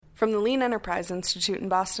From the Lean Enterprise Institute in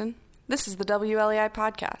Boston, this is the WLEI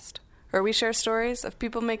podcast, where we share stories of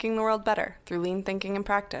people making the world better through lean thinking and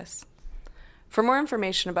practice. For more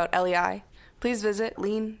information about LEI, please visit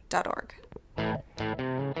lean.org.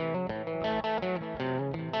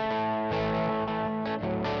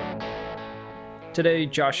 Today,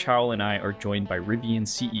 Josh Howell and I are joined by Rivian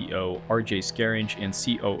CEO RJ Scaringe and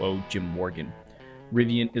COO Jim Morgan.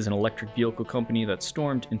 Rivian is an electric vehicle company that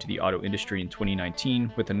stormed into the auto industry in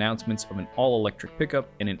 2019 with announcements of an all-electric pickup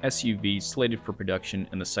and an SUV slated for production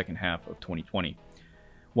in the second half of 2020.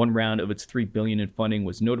 One round of its $3 billion in funding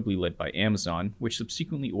was notably led by Amazon, which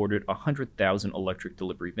subsequently ordered 100,000 electric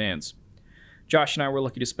delivery vans. Josh and I were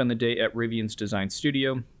lucky to spend the day at Rivian's design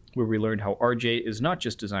studio, where we learned how RJ is not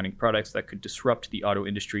just designing products that could disrupt the auto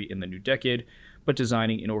industry in the new decade, but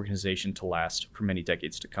designing an organization to last for many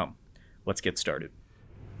decades to come. Let's get started.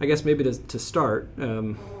 I guess maybe to start,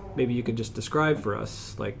 maybe you could just describe for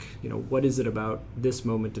us, what is it about this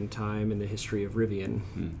moment in time in the history of Rivian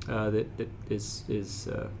that is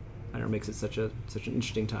makes it such an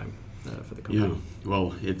interesting time for the company? Yeah,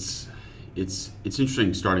 well, it's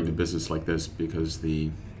interesting starting a business like this because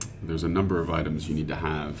there's a number of items you need to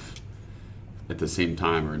have at the same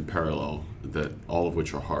time or in parallel, that all of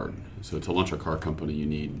which are hard. So to launch a car company, you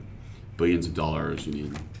need billions of dollars, you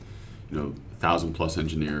need 1,000 plus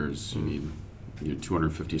engineers, you need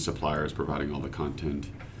 250 suppliers providing all the content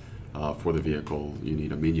for the vehicle. You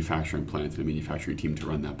need a manufacturing plant and a manufacturing team to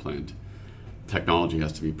run that plant. Technology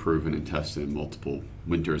has to be proven and tested in multiple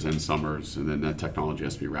winters and summers, and then that technology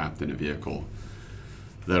has to be wrapped in a vehicle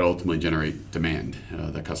that ultimately generate demand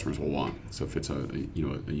that customers will want. So if it's a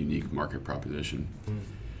unique market proposition.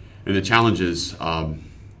 And the challenge is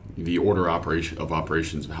the order of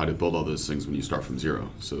operations of how to build all those things when you start from zero.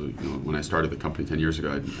 So when I started the company 10 years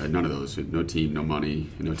ago, I had none of those. No team, no money,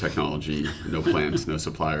 no technology, no plants, no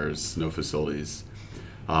suppliers, no facilities.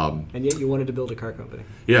 And yet you wanted to build a car company.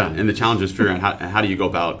 Yeah, and the challenge is figuring out how do you go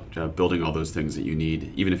about building all those things that you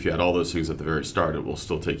need. Even if you had all those things at the very start, it will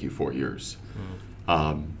still take you 4 years.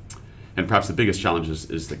 And perhaps the biggest challenge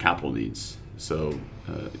is the capital needs. So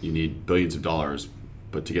you need billions of dollars,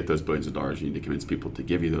 but to get those billions of dollars, you need to convince people to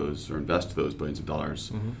give you those or invest those billions of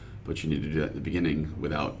dollars. But you need to do that at the beginning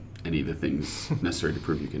without any of the things necessary to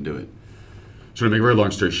prove you can do it. So to make a very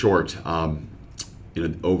long story short,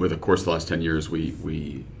 over the course of the last 10 years,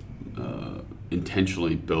 we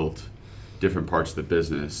intentionally built different parts of the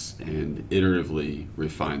business and iteratively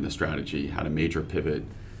refined the strategy, had a major pivot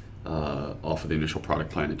off of the initial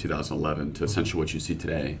product plan in 2011 to essentially what you see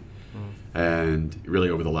today. And really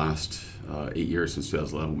over the last 8 years since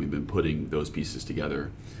 2011, we've been putting those pieces together.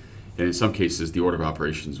 And in some cases, the order of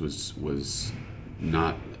operations was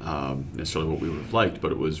not necessarily what we would have liked,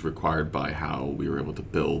 but it was required by how we were able to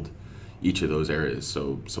build each of those areas.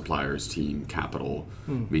 So suppliers, team, capital,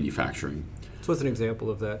 manufacturing. So what's an example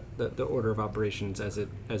of that, the order of operations as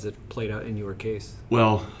it played out in your case?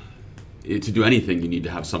 Well, to do anything, you need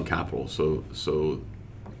to have some capital. So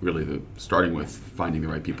really starting with finding the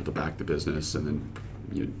right people to back the business and then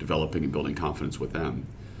developing and building confidence with them.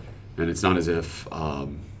 And it's not as if 8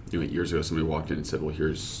 years ago somebody walked in and said, well,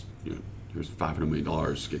 here's $500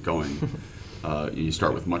 million, get going. You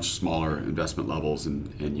start with much smaller investment levels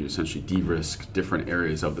and you essentially de-risk different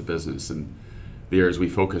areas of the business. And the areas we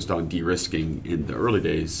focused on de-risking in the early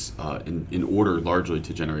days in order largely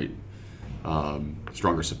to generate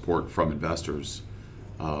stronger support from investors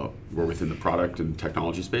were within the product and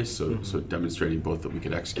technology space. So demonstrating both that we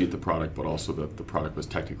could execute the product, but also that the product was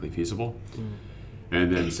technically feasible.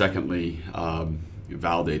 And then secondly,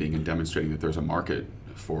 validating and demonstrating that there's a market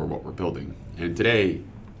for what we're building. And today,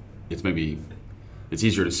 it's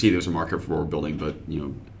easier to see there's a market for what we're building, but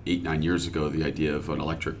 8-9 years ago, the idea of an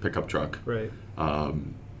electric pickup truck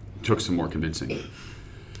took some more convincing.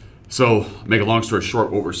 So, make a long story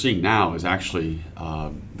short, what we're seeing now is actually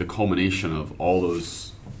the culmination of all those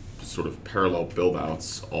sort of parallel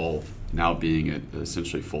build-outs all now being at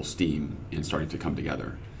essentially full steam and starting to come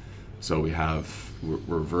together. So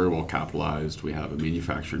we're very well capitalized. We have a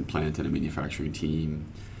manufacturing plant and a manufacturing team.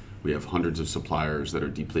 We have hundreds of suppliers that are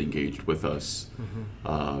deeply engaged with us.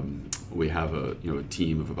 We have a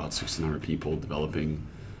team of about 1,600 people developing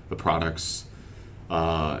the products.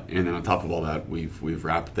 And then on top of all that, we've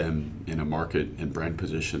wrapped them in a market and brand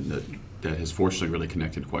position that has fortunately really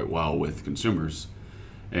connected quite well with consumers.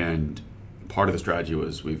 And part of the strategy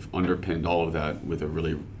was we've underpinned all of that with a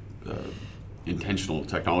really intentional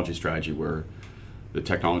technology strategy where the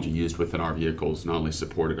technology used within our vehicles not only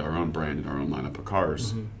supported our own brand and our own lineup of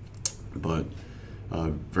cars, but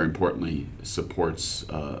very importantly, supports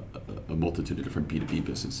a multitude of different B2B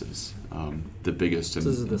businesses. The biggest... So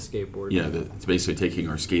this is the skateboard. Yeah, it's basically taking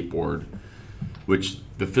our skateboard, which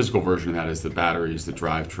the physical version of that is the batteries, the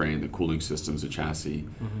drivetrain, the cooling systems, the chassis.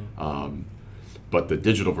 But the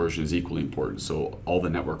digital version is equally important. So all the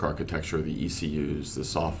network architecture, the ECUs, the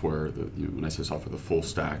software, when I say software, the full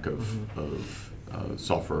stack of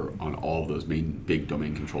software on all of those main big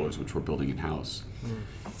domain controllers, which we're building in-house.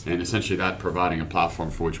 And essentially that providing a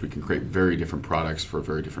platform for which we can create very different products for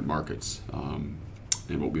very different markets.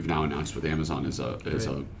 And what we've now announced with Amazon is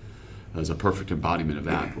a perfect embodiment of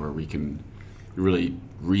that, where we can really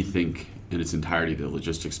rethink in its entirety the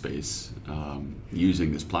logistics space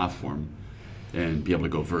using this platform, and be able to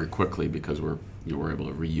go very quickly because we're able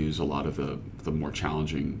to reuse a lot of the more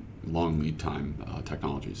challenging long lead time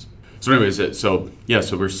technologies. So anyways, so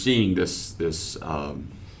we're seeing this is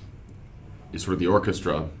sort of the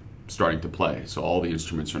orchestra starting to play. So all the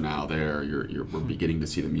instruments are now there. We're beginning to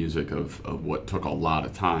see the music of what took a lot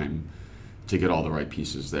of time to get all the right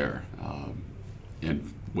pieces there,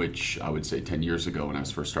 and which I would say 10 years ago when I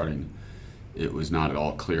was first starting, it was not at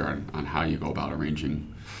all clear on how you go about arranging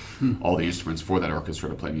all the instruments for that orchestra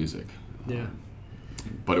to play music. Yeah.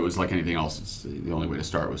 But it was like anything else. The only way to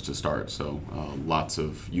start was to start. So lots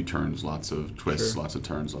of U-turns, lots of twists, lots of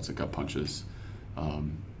turns, lots of gut punches.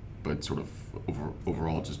 But sort of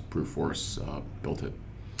overall, just brute force built it.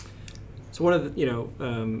 So one of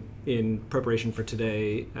the, in preparation for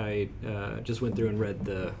today, I just went through and read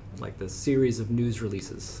the series of news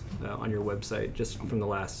releases on your website just from the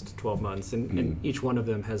last 12 months, and each one of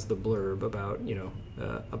them has the blurb about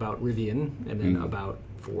Rivian, and then about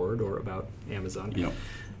Ford or about Amazon. Yep.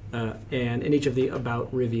 And in each of the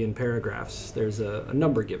about Rivian paragraphs, there's a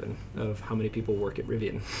number given of how many people work at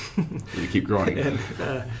Rivian. You keep growing. And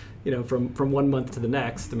from 1 month to the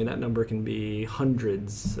next, I mean, that number can be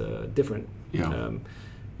hundreds different. Yeah.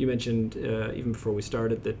 You mentioned even before we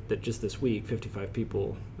started that just this week, 55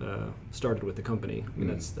 people started with the company. I mean,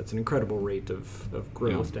 that's an incredible rate of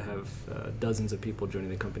growth to have dozens of people joining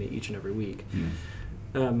the company each and every week.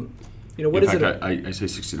 What in is fact, I say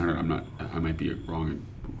 1,600. I might be wrong.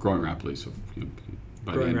 Growing rapidly. So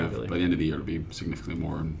by the end of the year, it'll be significantly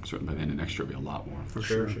more, and certainly by the end of next year, it'll be a lot more. For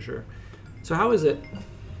sure. So how is it?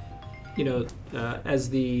 As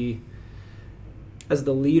the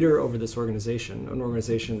leader over this organization, an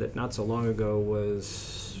organization that not so long ago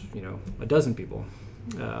was, a dozen people,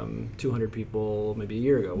 200 people, maybe a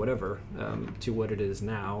year ago, whatever, to what it is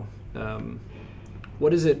now.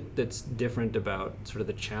 What is it that's different about sort of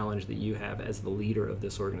the challenge that you have as the leader of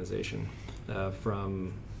this organization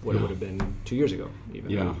from what it would have been 2 years ago,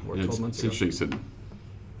 even, or 12 months ago? It's interesting. So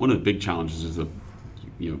one of the big challenges is that,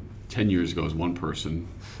 10 years ago is one person,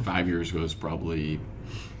 5 years ago is probably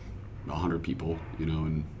 100 people,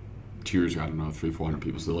 and 2 years ago, I don't know, 300-400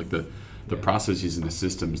 people. So like the processes and the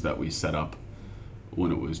systems that we set up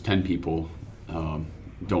when it was 10 people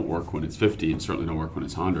don't work when it's 50, and certainly don't work when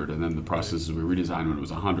it's 100. And then the processes we redesigned when it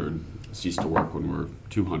was 100 cease to work when we're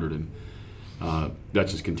 200, and that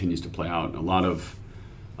just continues to play out. And a lot of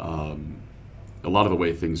the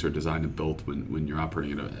way things are designed and built when you're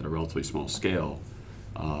operating at a relatively small scale,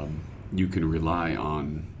 you can rely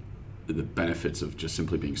on the benefits of just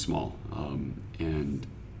simply being small, and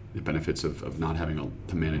the benefits of not having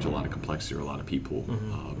to manage a lot of complexity or a lot of people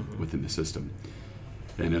within the system.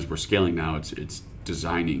 And as we're scaling now, it's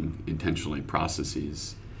designing intentionally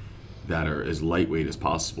processes that are as lightweight as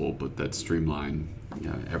possible, but that streamline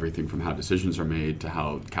everything from how decisions are made to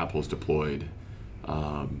how capital is deployed,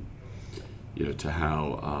 to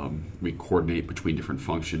how we coordinate between different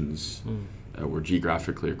functions. We're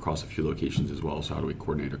geographically across a few locations as well, so how do we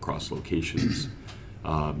coordinate across locations?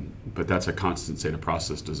 But that's a constant state of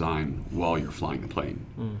process design while you're flying the plane.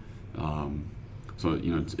 So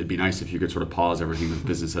it'd be nice if you could sort of pause everything that the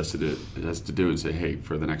business has to do and say, hey,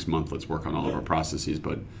 for the next month, let's work on all of our processes.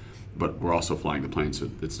 But we're also flying the plane,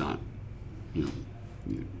 so it's not,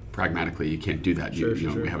 pragmatically you can't do that. Sure.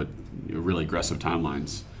 We have really aggressive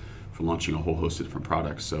timelines for launching a whole host of different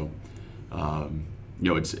products. So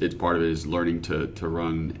it's part of it is learning to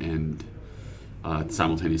run and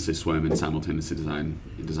simultaneously swim and simultaneously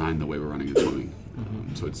design the way we're running and swimming.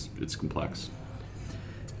 So it's complex.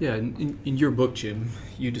 Yeah, in your book, Jim,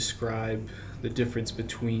 you describe the difference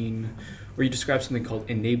between, or you describe something called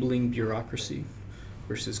enabling bureaucracy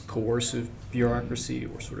versus coercive bureaucracy,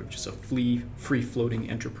 or sort of just a free-floating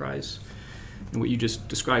enterprise. And what you just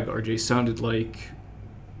described, RJ, sounded like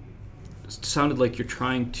you're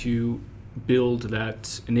trying to build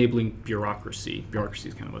that enabling bureaucracy. Bureaucracy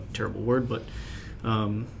is kind of a terrible word, but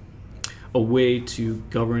a way to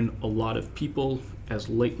govern a lot of people as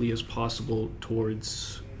lightly as possible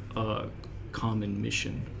towards a common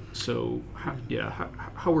mission. So,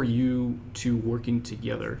 how are you two working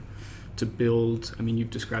together to build? I mean, you've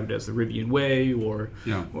described it as the Rivian Way, or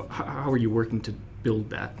how are you working to build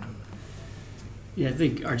that? Yeah, I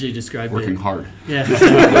think RJ described working hard. Yeah, he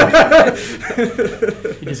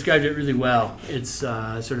described it really well. It's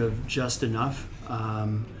sort of just enough.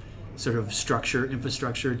 Sort of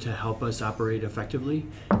infrastructure to help us operate effectively.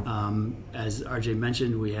 As RJ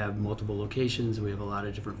mentioned, we have multiple locations, we have a lot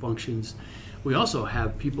of different functions. We also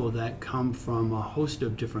have people that come from a host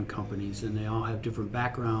of different companies, and they all have different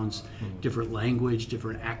backgrounds, different language,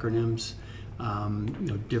 different acronyms,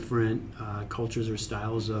 different cultures or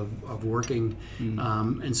styles of working.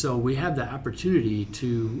 And so we have the opportunity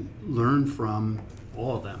to learn from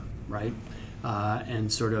all of them, right?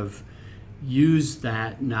 And sort of use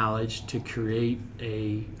that knowledge to create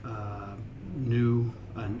a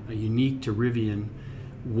unique to Rivian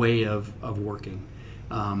way of working.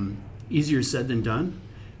 Easier said than done,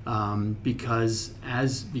 because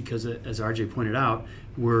as RJ pointed out,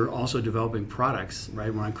 we're also developing products,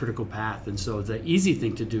 right? We're on critical path, and so the easy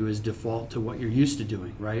thing to do is default to what you're used to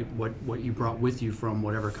doing, right? What you brought with you from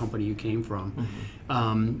whatever company you came from,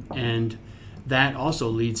 and that also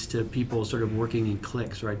leads to people sort of working in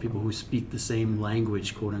cliques, right? People who speak the same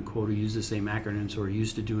language, quote unquote, who use the same acronyms, or are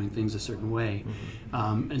used to doing things a certain way.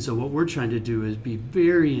 And so what we're trying to do is be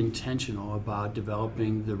very intentional about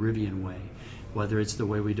developing the Rivian way, whether it's the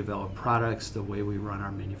way we develop products, the way we run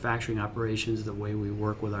our manufacturing operations, the way we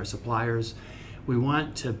work with our suppliers. We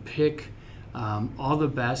want to pick all the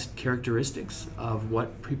best characteristics of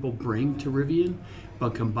what people bring to Rivian,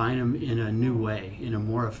 but combine them in a new way, in a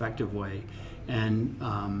more effective way. And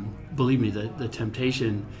believe me, the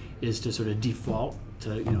temptation is to sort of default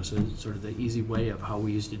to sort of the easy way of how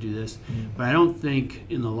we used to do this. But I don't think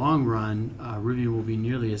in the long run Rivian will be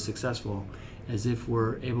nearly as successful as if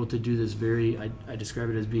we're able to do this I describe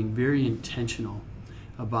it as being very intentional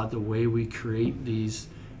about the way we create these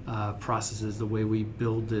processes, the way we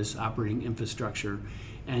build this operating infrastructure.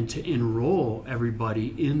 And to enroll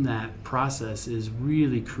everybody in that process is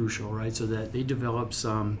really crucial, right? So that they develop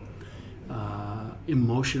some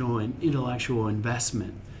emotional and intellectual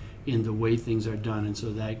investment in the way things are done. And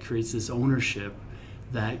so that creates this ownership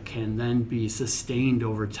that can then be sustained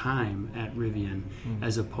over time at Rivian,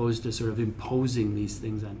 as opposed to sort of imposing these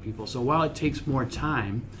things on people. So while it takes more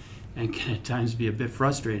time and can at times be a bit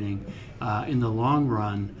frustrating, in the long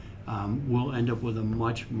run, we'll end up with a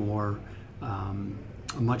much more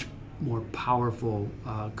powerful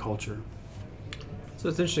culture. So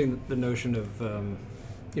it's interesting, the notion of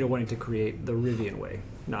wanting to create the Rivian way,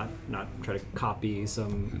 not try to copy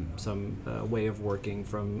some way of working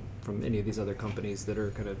from any of these other companies that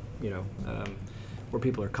are kind of where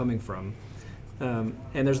people are coming from. And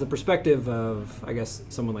there's the perspective of, I guess,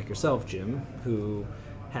 someone like yourself, Jim, who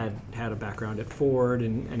had a background at Ford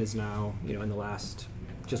and is now within the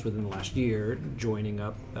last year joining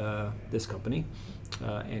up this company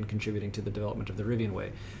and contributing to the development of the Rivian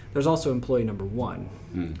way. There's also employee number one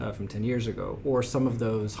from 10 years ago, or some of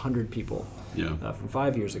those 100 people from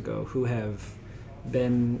 5 years ago who have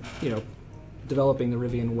been developing the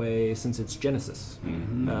Rivian way since its genesis,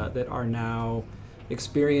 that are now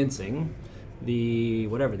experiencing the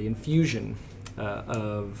infusion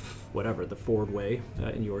of the Ford way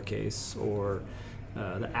in your case, or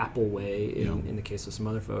the Apple way in the case of some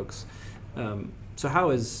other folks. So how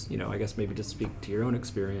is, I guess maybe just speak to your own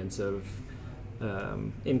experience of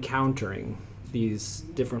encountering these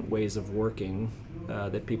different ways of working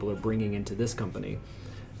that people are bringing into this company.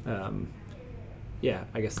 I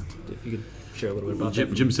guess if you could share a little bit about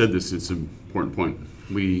that. Jim said this, it's an important point.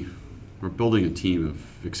 We're building a team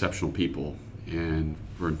of exceptional people, and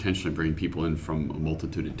we're intentionally bringing people in from a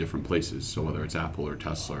multitude of different places. So whether it's Apple or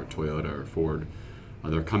Tesla or Toyota or Ford,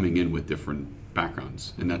 they're coming in with different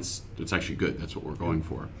backgrounds, and that's actually good. That's what we're going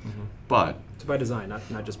for. But it's by design,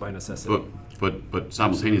 not just by necessity. But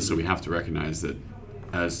simultaneously, we have to recognize that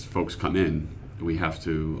as folks come in, we have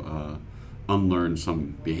to unlearn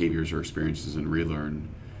some behaviors or experiences and relearn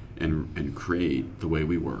and create the way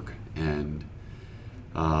we work. And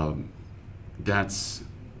that's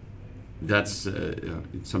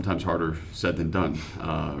sometimes harder said than done,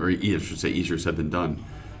 or I should say easier said than done,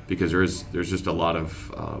 because there's just a lot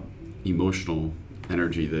of emotional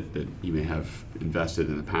energy that you may have invested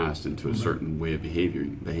in the past into a certain way of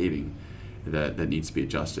behaving that needs to be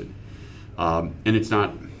adjusted. And it's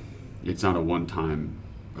not a one-time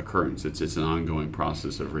occurrence. It's an ongoing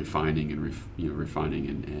process of refining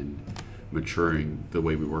and maturing the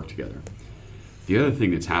way we work together. The other thing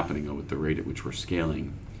that's happening with the rate at which we're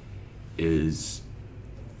scaling is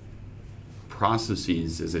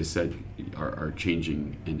processes, as I said, are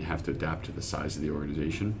changing and have to adapt to the size of the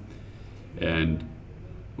organization. And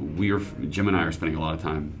Jim and I are spending a lot of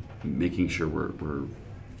time making sure we're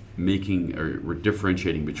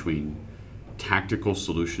differentiating between tactical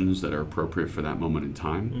solutions that are appropriate for that moment in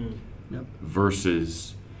time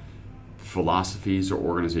versus philosophies or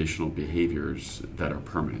organizational behaviors that are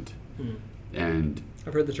permanent. And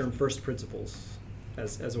I've heard the term first principles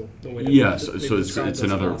as a way to so it's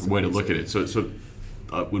another way to look at it. So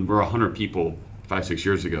when we're 100 people 5-6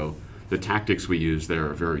 years ago, the tactics we use there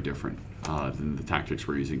are very different than the tactics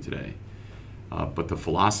we're using today. But the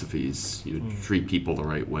philosophies, treat people the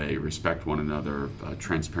right way, respect one another,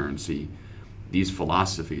 transparency, these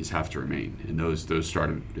philosophies have to remain. And those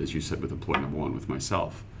started, as you said, with employee number one, with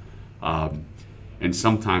myself. And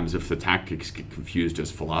sometimes if the tactics get confused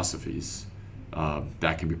as philosophies,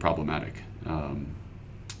 that can be problematic.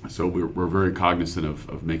 So we're very cognizant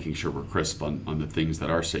of making sure we're crisp on the things that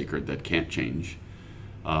are sacred, that can't change,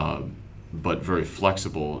 but very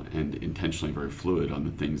flexible and intentionally very fluid on the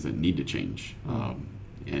things that need to change.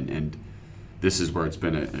 And this is where it's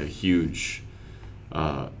been a huge,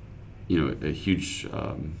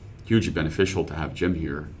 hugely beneficial to have Jim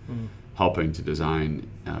here, helping to design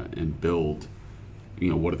and build,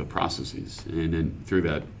 what are the processes, and then through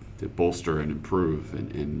that to bolster and improve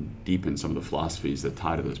and deepen some of the philosophies that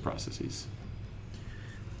tie to those processes.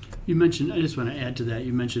 You mentioned, I just want to add to that,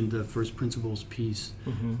 you mentioned the first principles piece.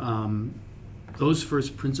 Those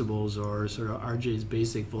first principles are sort of RJ's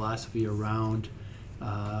basic philosophy around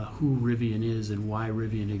who Rivian is and why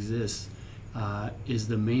Rivian exists, is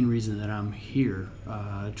the main reason that I'm here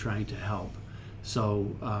trying to help. So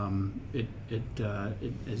it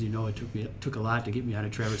as you know, it took a lot to get me out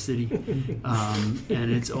of Traverse City,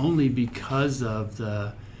 and it's only because of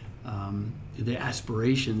the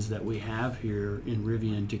aspirations that we have here in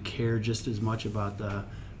Rivian to care just as much about the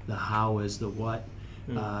how as the what,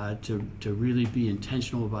 to really be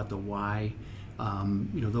intentional about the why.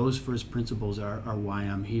 Those first principles are why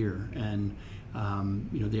I'm here, and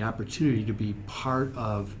the opportunity to be part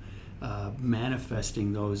of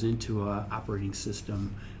manifesting those into an operating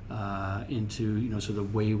system, into so the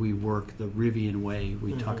way we work, the Rivian way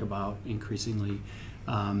we talk about increasingly,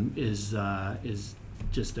 is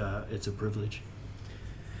just it's a privilege.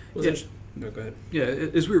 No, go ahead. Yeah,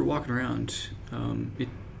 as we were walking around, it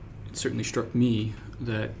certainly struck me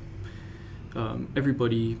that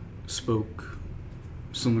everybody spoke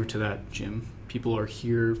similar to that, Jim. People are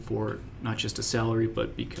here for not just a salary,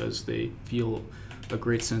 but because they feel a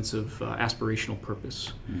great sense of aspirational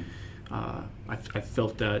purpose. I've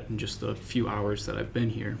felt that in just the few hours that I've been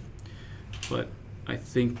here. But I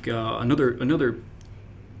think a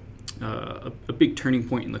big turning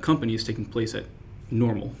point in the company is taking place at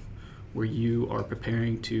Normal, where you are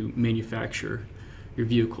preparing to manufacture your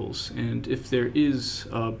vehicles. And if there is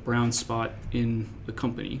a brown spot in the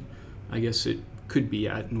company, I guess it could be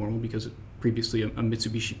at Normal, because it's previously a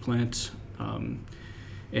Mitsubishi plant.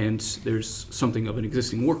 And there's something of an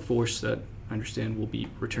existing workforce that I understand will be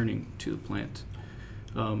returning to the plant.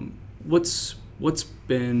 What's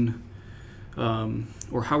been,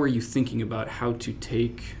 or how are you thinking about how to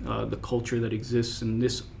take the culture that exists in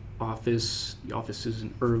this office, the offices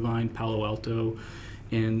in Irvine, Palo Alto,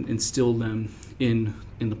 and instill them in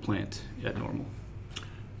the plant at Normal?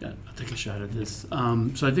 Yeah, I'll take a shot at this.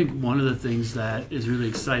 So I think one of the things that is really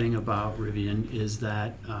exciting about Rivian is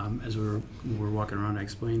that, as we were walking around, I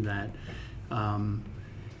explained that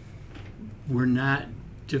we're not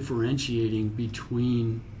differentiating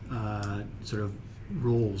between sort of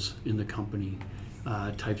roles in the company,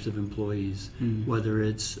 types of employees, whether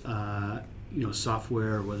it's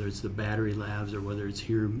software, whether it's the battery labs, or whether it's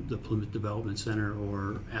here, the Plymouth Development Center,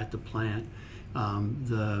 or at the plant.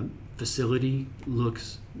 The facility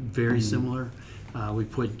looks very similar. We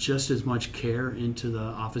put just as much care into the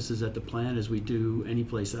offices at the plant as we do any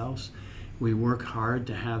place else. We work hard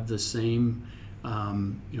to have the same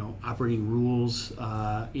operating rules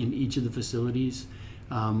in each of the facilities.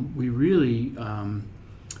 We really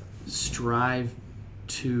strive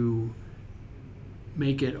to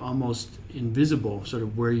make it almost invisible, sort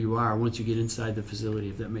of where you are once you get inside the facility,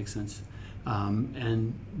 if that makes sense.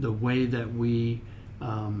 And the way that we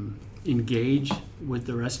engage with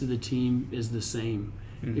the rest of the team is the same,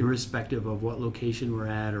 irrespective of what location we're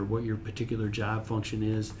at or what your particular job function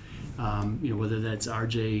is. Whether that's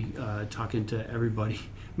RJ talking to everybody.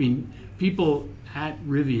 I mean, people at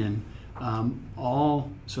Rivian all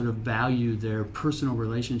sort of value their personal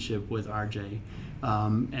relationship with RJ,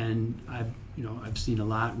 and I've seen a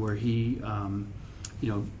lot where he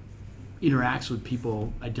interacts with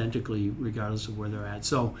people identically regardless of where they're at.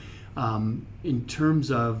 So In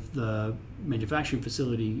terms of the manufacturing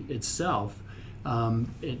facility itself,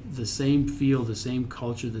 the same feel, the same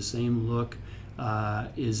culture, the same look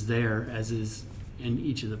is there as is in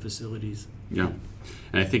each of the facilities. Yeah,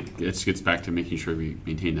 and I think it gets back to making sure we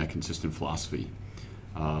maintain that consistent philosophy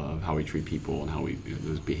of how we treat people and how we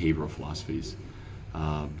those behavioral philosophies.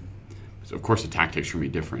 So of course, the tactics are going to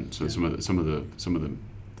be different. So some of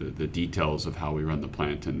the details of how we run the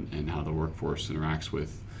plant and how the workforce interacts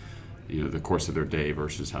with the course of their day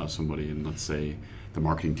versus how somebody in, let's say, the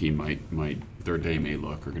marketing team might their day may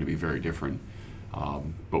look are going to be very different.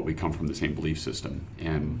 But we come from the same belief system,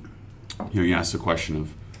 and you ask the question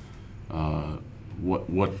of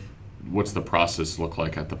what's the process look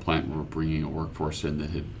like at the plant where we're bringing a workforce in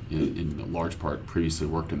that had in large part previously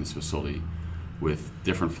worked in this facility with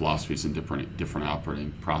different philosophies and different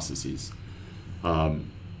operating processes. I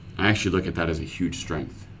actually look at that as a huge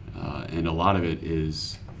strength, and a lot of it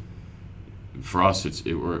is, for us,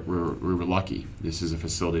 we're lucky. This is a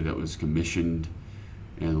facility that was commissioned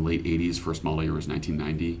in the late 80s. First model year was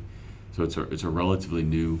 1990, so it's a relatively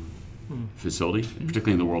new facility,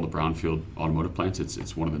 particularly in the world of brownfield automotive plants.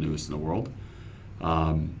 It's one of the newest in the world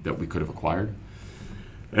that we could have acquired.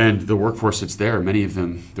 And the workforce that's there, many of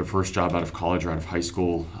them, their first job out of college or out of high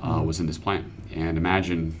school was in this plant. And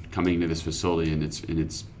imagine coming into this facility in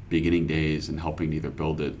its beginning days and helping to either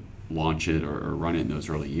build it, launch it, or run it in those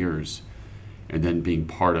early years, and then being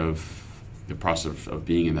part of the process of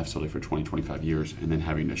being in that facility for 20, 25 years, and then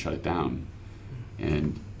having to shut it down.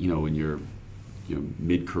 And when you're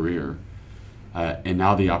mid-career, and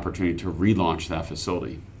now the opportunity to relaunch that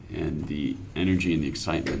facility, and the energy and the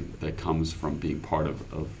excitement that comes from being part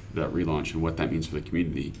of that relaunch and what that means for the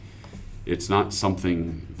community, it's not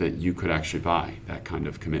something that you could actually buy, that kind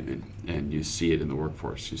of commitment. And you see it in the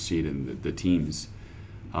workforce, you see it in the teams.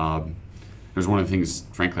 There's one of the things,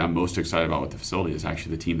 frankly, I'm most excited about with the facility is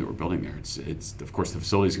actually the team that we're building there. It's of course, the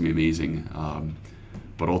facility is going to be amazing,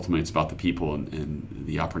 but ultimately it's about the people and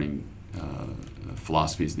the operating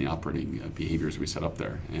philosophies and the operating behaviors we set up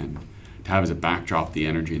there. And to have as a backdrop the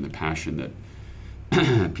energy and the passion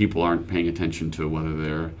that people aren't paying attention to whether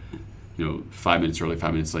they're 5 minutes early,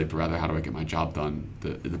 5 minutes late, but rather how do I get my job done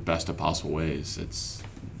the best of possible ways. It's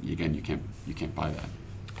again, you can't buy that.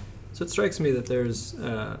 So it strikes me that there's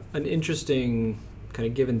an interesting kind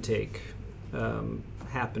of give and take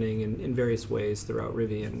happening in various ways throughout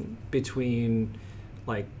Rivian between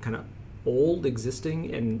like kind of old,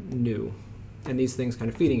 existing, and new, and these things kind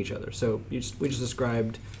of feeding each other. So we just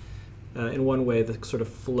described in one way the sort of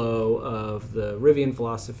flow of the Rivian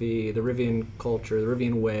philosophy, the Rivian culture, the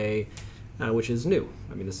Rivian way, which is new.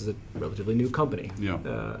 I mean, this is a relatively new company,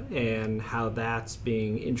 and how that's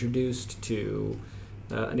being introduced to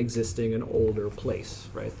an existing and older place,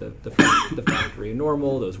 right? The factory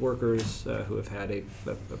Normal, those workers who have had a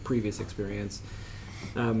previous experience.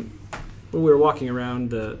 When we were walking around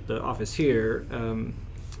the office here,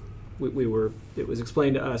 it was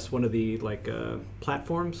explained to us one of the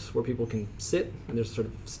platforms where people can sit, and there's sort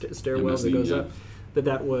of stairwell that goes up.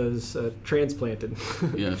 That was transplanted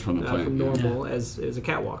from the plant, from Normal as a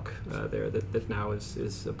catwalk there that now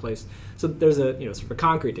is a place. So there's a sort of a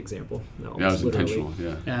concrete example, that was intentional,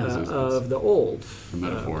 of the old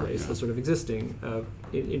metaphor, place, the sort of existing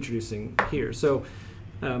introducing here. So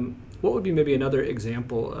what would be maybe another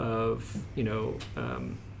example of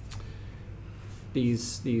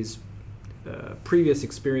these previous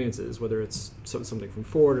experiences, whether it's something from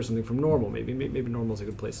Ford or something from Normal, maybe Normal is a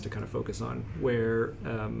good place to kind of focus on, where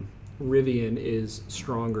Rivian is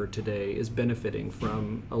stronger today, is benefiting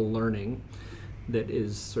from a learning that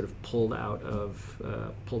is sort of pulled out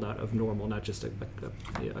of Normal, not just a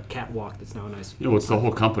catwalk that's now a nice. It's the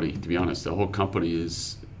whole company. To be honest, the whole company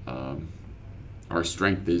is our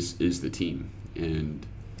strength is the team, and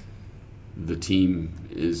the team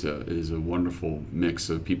is a wonderful mix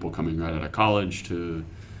of people coming right out of college to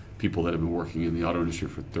people that have been working in the auto industry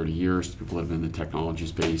for 30 years, to people that have been in the technology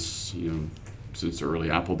space, since the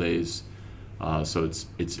early Apple days. So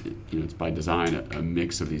it's by design a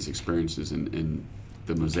mix of these experiences, and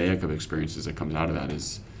the mosaic of experiences that comes out of that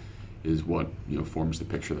is what forms the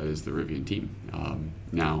picture that is the Rivian team.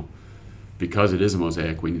 Now, because it is a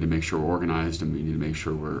mosaic, we need to make sure we're organized, and we need to make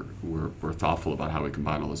sure we're thoughtful about how we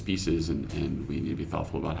combine all those pieces, and we need to be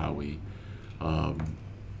thoughtful about how we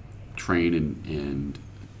train and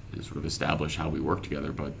sort of establish how we work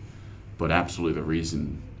together. But absolutely, the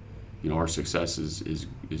reason our success is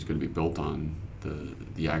going to be built on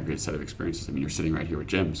the aggregate set of experiences. I mean, you're sitting right here with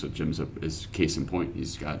Jim, so Jim's is case in point.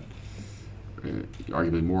 He's got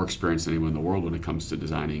arguably more experience than anyone in the world when it comes to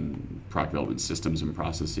designing product development systems and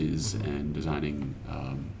processes, and designing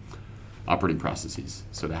operating processes.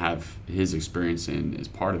 So to have his experience in as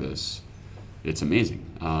part of this, it's amazing.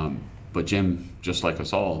 But Jim, just like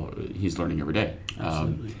us all, he's learning every day.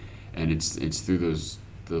 Absolutely. And it's through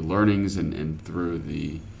the learnings and through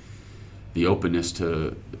the openness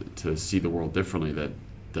to see the world differently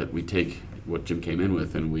that we take what Jim came in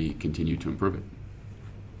with and we continue to improve it.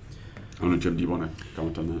 I don't know, Jim, do you want to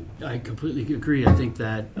comment on that? I completely agree. I think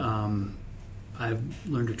that I've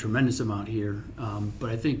learned a tremendous amount here, but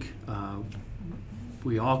I think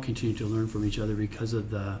we all continue to learn from each other because of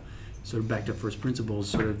the sort of back to first principles,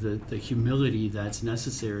 sort of the humility that's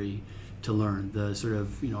necessary to learn. The sort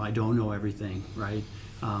of, I don't know everything, right?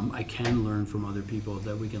 I can learn from other people,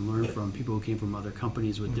 that we can learn from people who came from other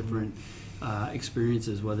companies with different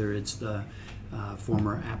experiences, whether it's the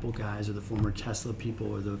former Apple guys or the former Tesla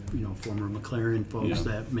people or the former McLaren folks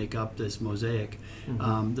that make up this mosaic.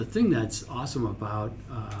 The thing that's awesome about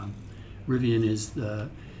Rivian is the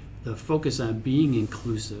focus on being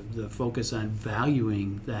inclusive, the focus on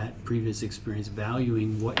valuing that previous experience,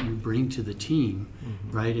 valuing what you bring to the team,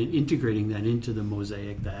 right, and integrating that into the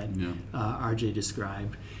mosaic that RJ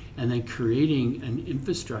described, and then creating an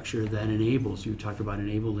infrastructure that enables, you talked about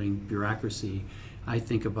enabling bureaucracy, I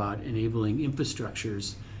think about enabling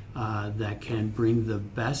infrastructures that can bring the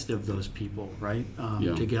best of those people, right,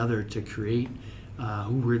 together to create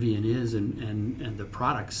who Rivian is and the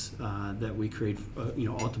products that we create,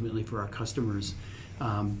 ultimately for our customers,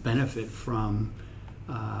 benefit from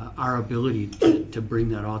our ability to bring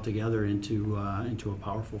that all together into a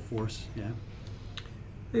powerful force. Yeah,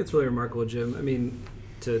 I think it's really remarkable, Jim. I mean,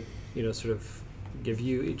 to sort of give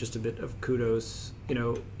you just a bit of kudos.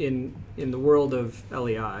 In the world of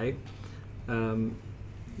LEI,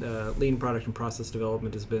 lean product and process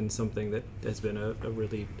development has been something that has been a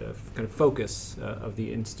really kind of focus of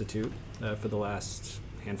the Institute for the last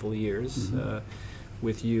handful of years,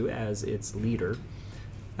 with you as its leader.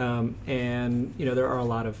 And there are a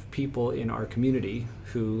lot of people in our community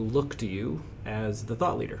who look to you as the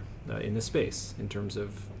thought leader in this space in terms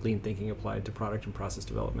of lean thinking applied to product and process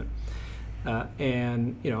development.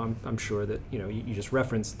 And I'm sure that you just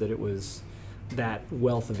referenced that it was that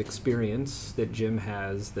wealth of experience that Jim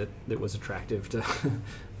has that was attractive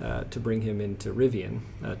to bring him into Rivian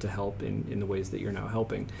to help in the ways that you're now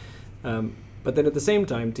helping. But then at the same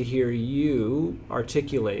time, to hear you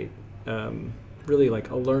articulate really like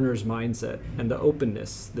a learner's mindset and the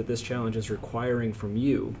openness that this challenge is requiring from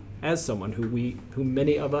you as someone who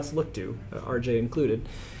many of us look to, RJ included,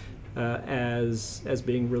 as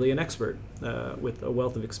being really an expert with a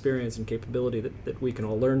wealth of experience and capability that we can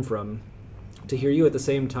all learn from. To hear you at the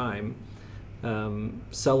same time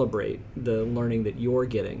celebrate the learning that you're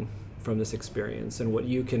getting from this experience and what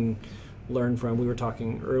you can learn from, we were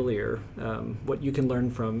talking earlier, what you can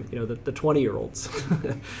learn from the 20-year-olds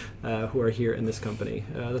who are here in this company,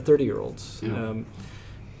 the 30-year-olds,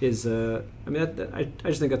 is I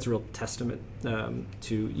just think that's a real testament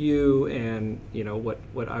to you and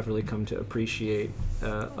what I've really come to appreciate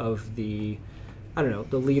of the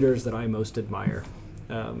leaders that I most admire,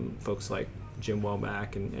 folks like Jim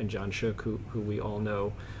Womack and John Shook, who we all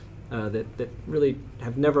know, that really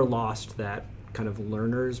have never lost that kind of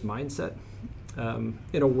learner's mindset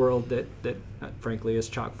in a world that frankly is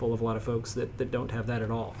chock full of a lot of folks that don't have that at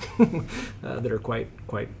all, that are quite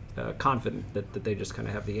confident that they just kind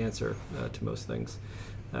of have the answer to most things.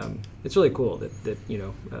 It's really cool that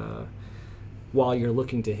while you're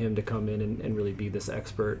looking to him to come in and really be this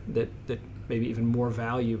expert, that maybe even more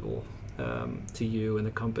valuable to you and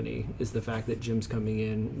the company is the fact that Jim's coming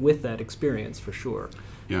in with that experience for sure,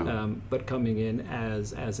 but coming in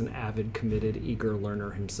as an avid, committed, eager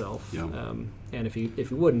learner himself. And if he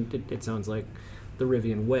wouldn't, it sounds like the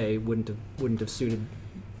Rivian way wouldn't have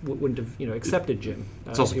accepted Jim.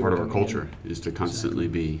 It's also part of our culture is to constantly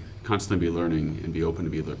be learning and be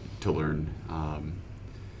open to learn,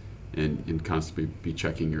 and constantly be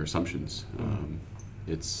checking your assumptions.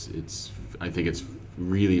 I think it's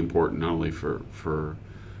really important not only for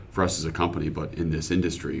us as a company, but in this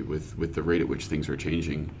industry with the rate at which things are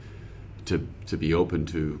changing, to be open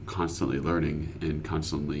to constantly learning and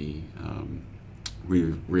constantly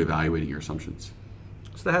reevaluating your assumptions.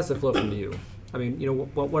 So that has to flow from you. I mean,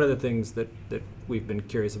 one of the things that we've been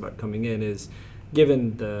curious about coming in is,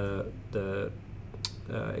 given the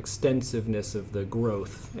extensiveness of the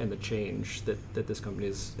growth and the change that this company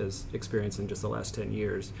has experienced in just the last 10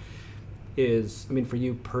 years, for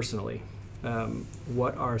you personally,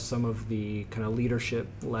 what are some of the kind of leadership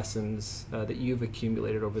lessons that you've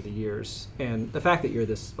accumulated over the years? And the fact that you're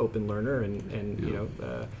this open learner and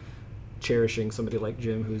cherishing somebody like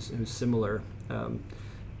Jim who's similar,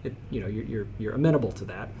 you're amenable to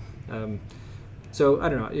that. So I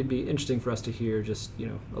don't know. It'd be interesting for us to hear just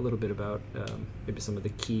a little bit about maybe some of the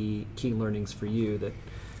key learnings for you that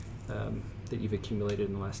you've accumulated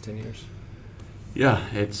in the last 10 years. Yeah,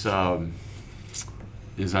 it's not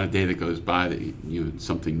a day that goes by that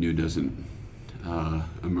something new doesn't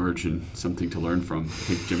emerge and something to learn from. I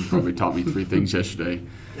think Jim probably taught me 3 things yesterday,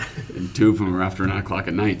 and 2 of them were after 9 o'clock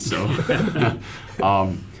at night. So,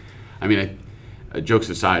 jokes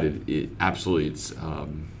aside, it absolutely it's.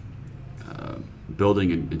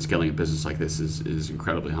 Building and scaling a business like this is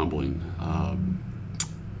incredibly humbling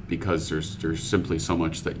because there's simply so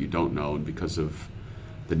much that you don't know, and because of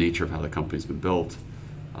the nature of how the company's been built,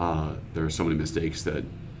 there are so many mistakes that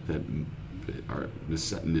are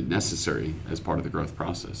necessary as part of the growth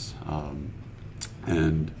process.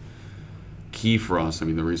 And key for us, the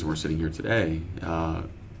reason we're sitting here today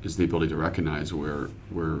is the ability to recognize where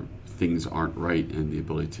things aren't right and the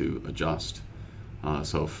ability to adjust.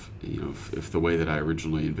 So if the way that I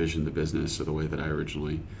originally envisioned the business, or the way that I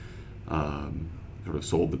originally sort of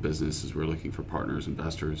sold the business as we're looking for partners,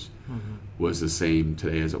 investors, was the same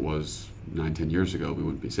today as it was 9-10 years ago, we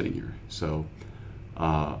wouldn't be sitting here. So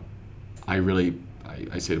I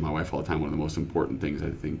say to my wife all the time, one of the most important things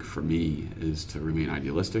I think for me is to remain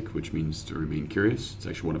idealistic, which means to remain curious. It's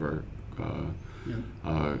actually one of our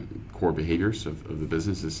core behaviors of the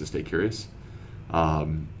business is to stay curious.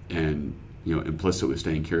 And implicit with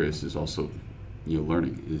staying curious is also,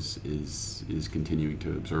 learning is continuing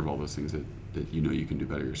to observe all those things that you can do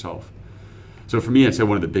better yourself. So for me, I'd say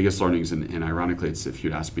one of the biggest learnings, and ironically, it's if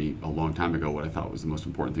you'd asked me a long time ago what I thought was the most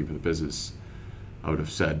important thing for the business, I would have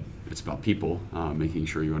said it's about people, making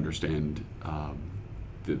sure you understand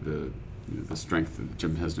the strength that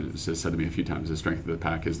Jim has said to me a few times. The strength of the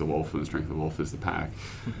pack is the wolf, and the strength of the wolf is the pack.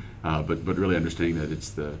 But really understanding that it's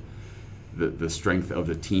the strength of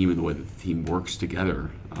the team and the way that the team works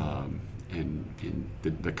together, and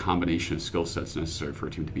the combination of skill sets necessary for a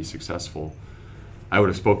team to be successful. I would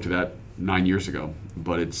have spoke to that 9 years ago,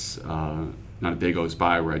 but it's not a day goes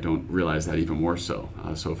by where I don't realize that even more so.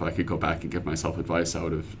 So if I could go back and give myself advice, I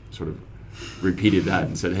would have sort of repeated that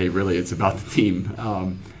and said, hey, really, it's about the team.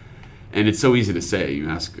 And it's so easy to say. You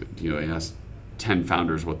ask 10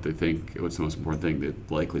 founders what they think, what's the most important thing,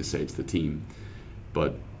 they'd likely say it's the team.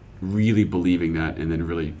 But really believing that, and then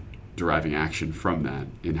really deriving action from that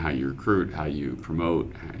in how you recruit, how you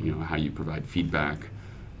promote, how you provide feedback.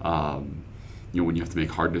 When you have to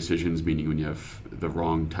make hard decisions, meaning when you have the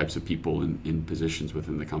wrong types of people in positions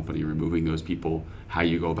within the company, removing those people, how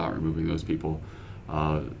you go about removing those people.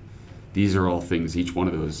 These are all things, each one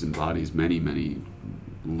of those embodies many, many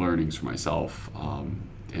learnings for myself.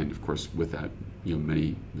 And of course, with that,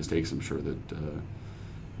 many mistakes, I'm sure that,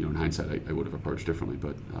 in hindsight, I would have approached differently,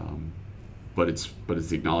 but it's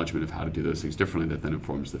the acknowledgement of how to do those things differently that then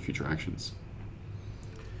informs the future actions.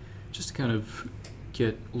 Just to kind of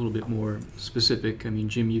get a little bit more specific,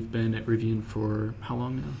 Jim, you've been at Rivian for how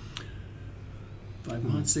long now? 5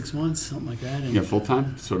 months, 6 months, something like that. And full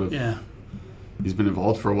time, sort of. Yeah. He's been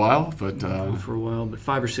involved for a while, but for a while. But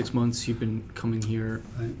 5 or 6 months, you've been coming here,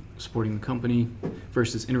 right, supporting the company.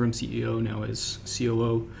 First as interim CEO, now as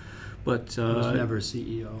COO. But I was never a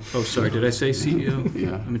CEO. Oh, sorry. Did I say CEO?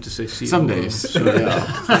 Yeah. I meant to say COO. Some days.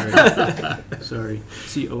 Sorry.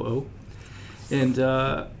 COO. And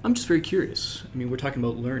I'm just very curious. We're talking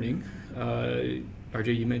about learning.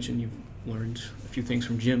 RJ, you mentioned you've learned a few things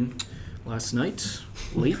from Jim last night,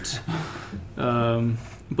 late.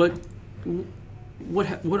 But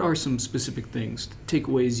what are some specific things,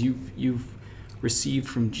 takeaways you've received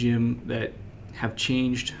from Jim that have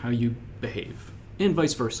changed how you behave? And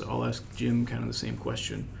vice versa. I'll ask Jim kind of the same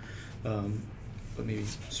question, but maybe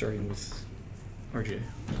starting with RJ.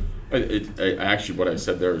 I actually, what I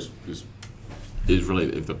said there is really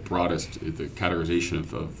the broadest, the categorization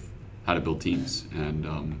of how to build teams.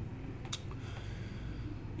 And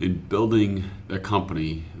in building a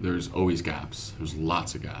company, there's always gaps. There's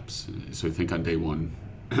lots of gaps. So I think on day one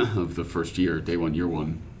of the first year, year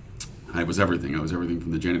one, I was everything. I was everything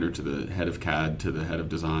from the janitor to the head of CAD to the head of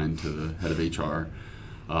design to the head of HR.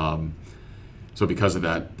 So because of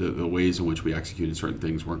that, the ways in which we executed certain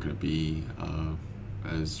things weren't going to be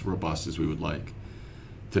as robust as we would like.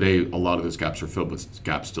 Today, a lot of those gaps are filled, but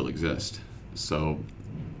gaps still exist. So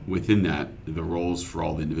within that, the roles for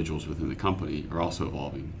all the individuals within the company are also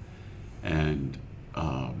evolving. And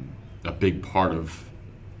a big part of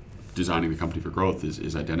designing the company for growth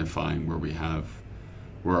is identifying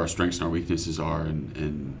where our strengths and our weaknesses are,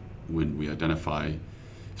 and when we identify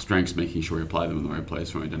strengths, making sure we apply them in the right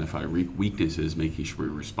place. When we identify weaknesses, making sure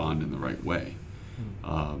we respond in the right way.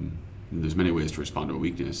 there's many ways to respond to a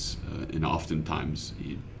weakness, and oftentimes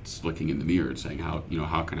it's looking in the mirror and saying,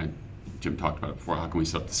 how can I? Jim talked about it before. How can we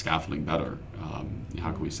set up the scaffolding better?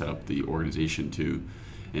 How can we set up the organization to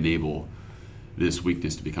enable this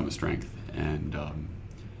weakness to become a strength? And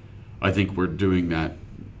I think we're doing that,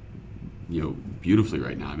 beautifully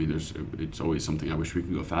right now. I mean, it's always something I wish we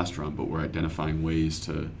could go faster on, but we're identifying ways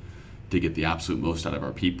to get the absolute most out of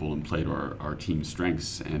our people and play to our team's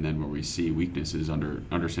strengths. And then where we see weaknesses,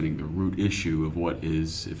 understanding the root issue of what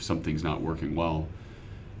is, if something's not working well.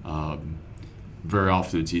 Very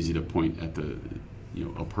often it's easy to point at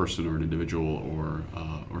a person or an individual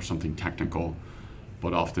or something technical,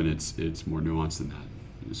 but often it's more nuanced than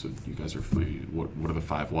that. So you guys are familiar. What are the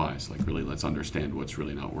 5 whys? Like, really, let's understand what's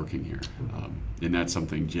really not working here. And that's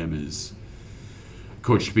something Jim has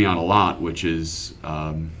coached me on a lot, which is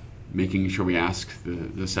making sure we ask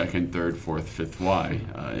the second, third, fourth, fifth why,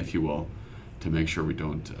 if you will, to make sure we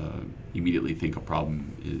don't immediately think a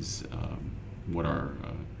problem is what our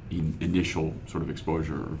initial sort of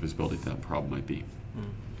exposure or visibility to that problem might be.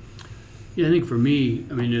 Yeah, I think for me,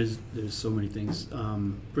 I mean, there's so many things.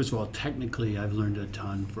 First of all, technically, I've learned a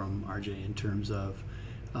ton from RJ in terms of,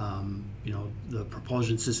 the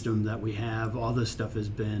propulsion system that we have. All this stuff has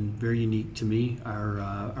been very unique to me.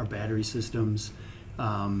 Our battery systems.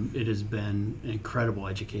 It has been an incredible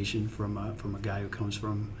education from a guy who comes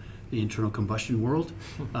from the internal combustion world,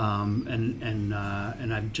 and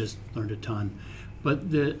I've just learned a ton. But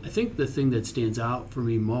I think the thing that stands out for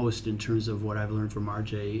me most in terms of what I've learned from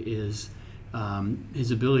RJ is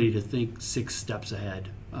his ability to think 6 steps ahead.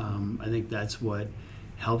 I think that's what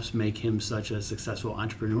helps make him such a successful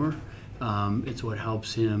entrepreneur. It's what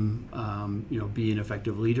helps him, be an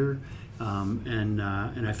effective leader. And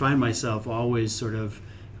I find myself always sort of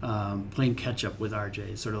playing catch up with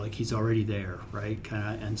RJ, sort of like he's already there, right?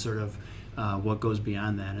 And sort of what goes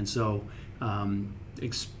beyond that. And so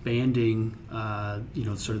expanding,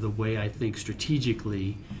 sort of the way I think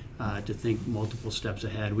strategically to think multiple steps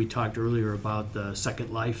ahead. We talked earlier about the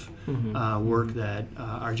Second Life work that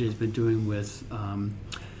RJ has been doing with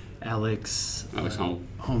Alex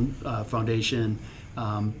Home Foundation.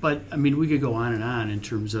 But I mean, we could go on and on in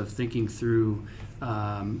terms of thinking through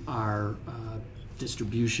our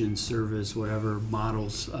distribution, service, whatever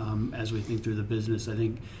models as we think through the business. I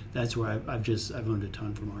think that's where I've learned a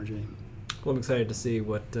ton from RJ. Well, I'm excited to see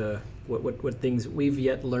what things we've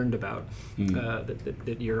yet learned about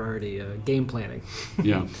that you're already game planning.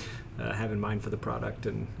 Yeah. Have in mind for the product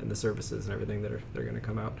and the services and everything that they're going to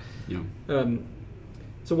come out. Yeah.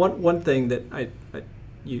 So one thing that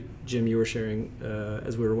Jim, you were sharing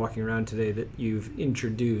as we were walking around today that you've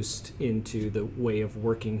introduced into the way of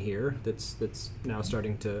working here that's now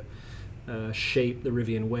starting to shape the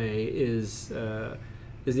Rivian way is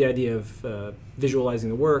the idea of visualizing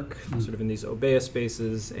the work sort of in these Obeya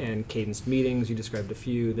spaces and cadenced meetings. You described a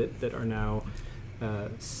few that are now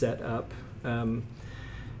set up. And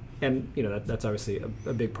that's obviously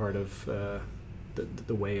a big part of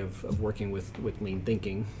the way of working with lean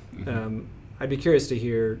thinking. I'd be curious to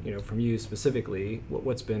hear, from you specifically,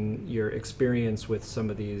 what's been your experience with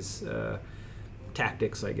some of these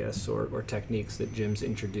tactics, I guess, or techniques that Jim's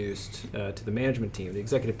introduced to the management team, the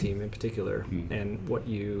executive team in particular, and what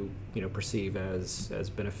you perceive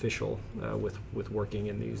as beneficial with working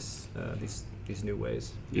in these new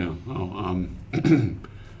ways. Yeah. Well,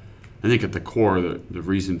 I think at the core, the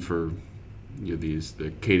reason for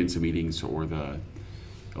the cadence of meetings or the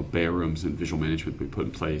Obeya rooms and visual management we put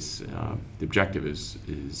in place, the objective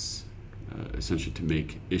is essentially to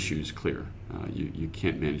make issues clear. You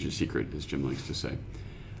can't manage a secret, as Jim likes to say.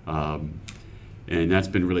 And that's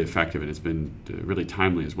been really effective, and it's been really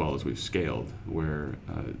timely as well as we've scaled, where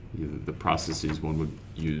the processes one would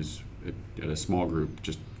use at a small group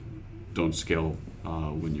just don't scale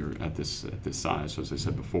when you're at this size, so as I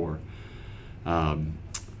said before.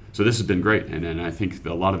 So this has been great, and I think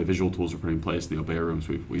a lot of the visual tools we're putting in place in the Obeya rooms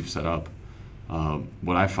we've set up.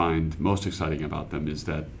 What I find most exciting about them is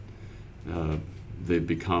that they've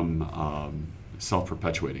become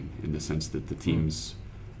self-perpetuating in the sense that the teams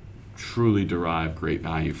truly derive great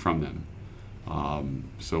value from them.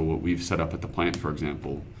 So what we've set up at the plant, for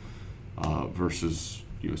example, versus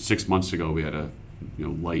 6 months ago we had a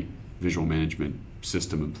light visual management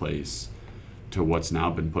system in place, to what's now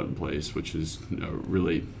been put in place, which is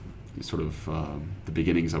really sort of the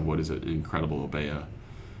beginnings of what is an incredible Obeya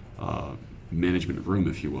management room,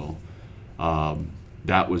 if you will.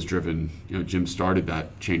 That was driven, Jim started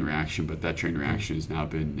that chain reaction, but that chain reaction has now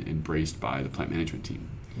been embraced by the plant management team,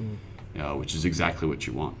 which is exactly what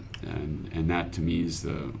you want. And that to me is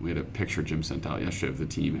we had a picture Jim sent out yesterday of the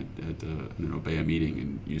team at an Obeya meeting,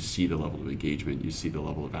 and you see the level of engagement, you see the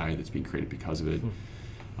level of value that's being created because of it.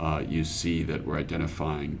 You see that we're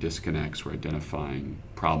identifying disconnects, we're identifying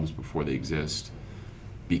problems before they exist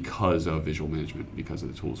because of visual management, because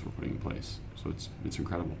of the tools we're putting in place. So it's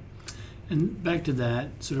incredible. And back to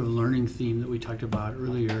that sort of learning theme that we talked about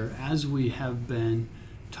earlier, as we have been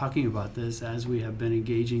talking about this, as we have been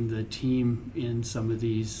engaging the team in some of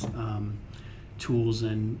these tools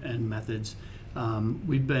and methods,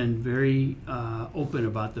 we've been very open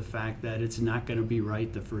about the fact that it's not going to be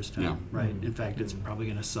right the first time, right? In fact, it's probably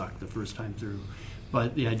going to suck the first time through.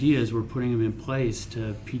 But the idea is we're putting them in place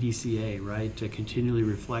to PDCA, right, to continually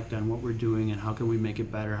reflect on what we're doing and how can we make it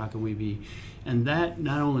better, how can we be, and that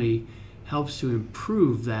not only helps to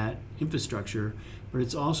improve that infrastructure, but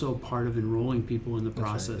it's also part of enrolling people in the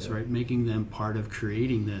process, right? Making them part of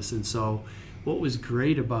creating this. And so what was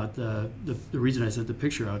great about the reason I sent the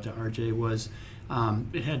picture out to RJ was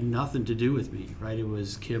it had nothing to do with me, right? It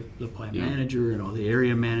was Kip, the plant manager, and all the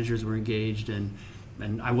area managers were engaged, and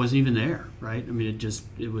I wasn't even there, right? I mean,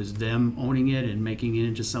 it was them owning it and making it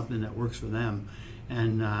into something that works for them.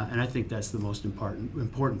 And I think that's the most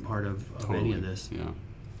important part of any of this.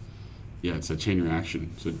 Yeah, it's a chain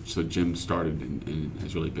reaction. So Jim started and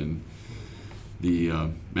has really been the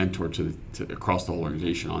mentor to across the whole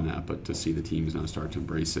organization on that, but to see the teams now start to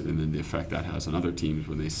embrace it, and then the effect that has on other teams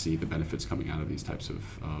when they see the benefits coming out of these types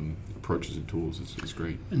of approaches and tools is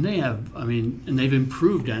great. And they have, and they've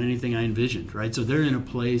improved on anything I envisioned, right? So they're in a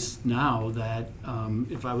place now that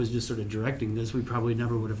if I was just sort of directing this, we probably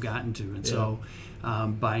never would have gotten to. And so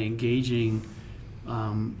by engaging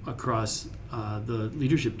across the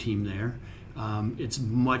leadership team there, it's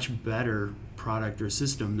much better product or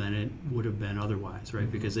system than it would have been otherwise,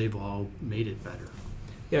 right? Because they've all made it better.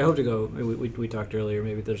 Yeah, I hope to go. We talked earlier.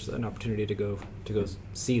 Maybe there's an opportunity to go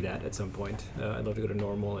see that at some point. I'd love to go to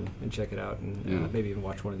Normal and check it out, and maybe even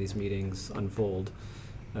watch one of these meetings unfold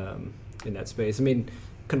in that space. I mean,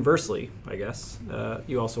 conversely, I guess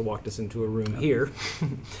you also walked us into a room here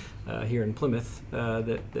in Plymouth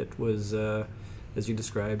that was, as you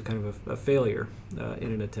described, kind of a failure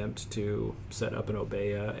in an attempt to set up an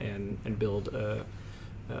Obeya and build a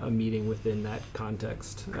meeting within that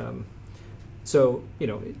context. So,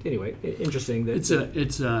 anyway, interesting that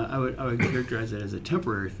it's I would characterize it as a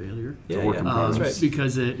temporary failure. That's right.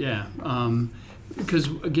 Because because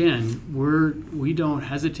again, we don't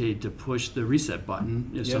hesitate to push the reset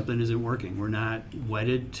button if something isn't working. We're not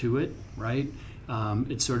wedded to it, right?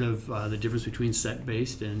 It's sort of the difference between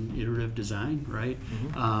set-based and iterative design, right?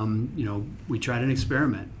 Mm-hmm. We tried an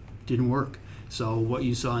experiment, didn't work. So what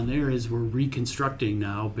you saw in there is we're reconstructing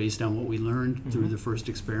now based on what we learned through the first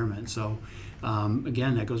experiment. So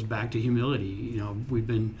again, that goes back to humility.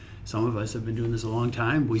 Some of us have been doing this a long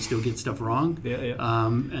time. We still get stuff wrong.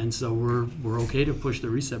 And so we're okay to push the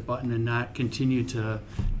reset button and not continue to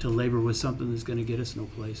labor with something that's going to get us no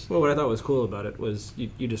place. Well, what I thought was cool about it was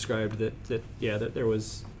you described that there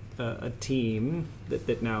was a team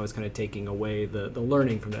that now is kind of taking away the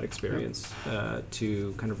learning from that experience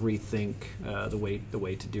to kind of rethink the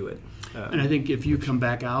way to do it. And I think if you come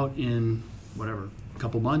back out in whatever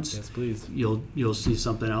couple months, yes, please, you'll see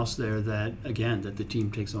something else there that the team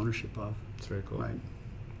takes ownership of. It's very cool. Right.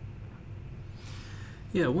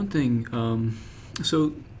 Yeah, one thing.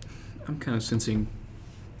 So I'm kind of sensing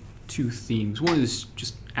two themes. One is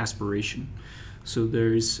just aspiration. So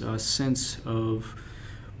there's a sense of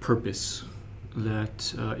purpose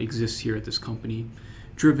that exists here at this company,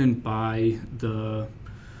 driven by the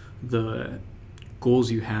goals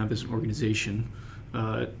you have as an organization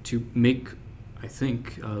to make, I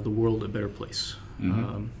think, the world a better place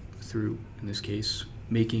through, in this case,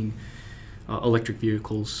 making electric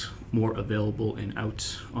vehicles more available and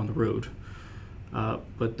out on the road.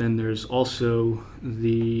 But then there's also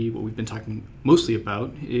what we've been talking mostly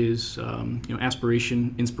about is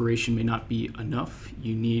aspiration, inspiration may not be enough.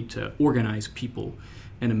 You need to organize people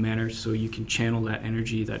in a manner so you can channel that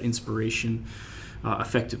energy, that inspiration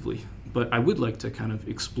effectively. But I would like to kind of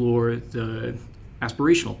explore the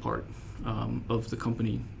aspirational part of the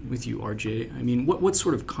company with you, RJ. I mean, what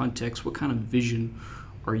sort of context, what kind of vision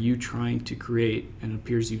are you trying to create? And it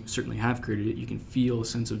appears you certainly have created it. You can feel a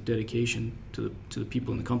sense of dedication to the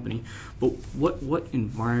people in the company. But what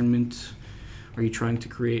environment are you trying to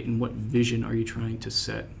create, and what vision are you trying to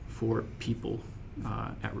set for people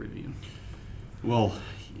at Rivian? Well,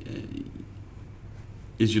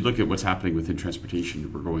 as you look at what's happening within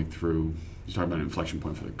transportation, we're going through, you talk about an inflection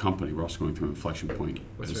point for the company, we're also going through an inflection point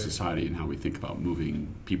as a society and how we think about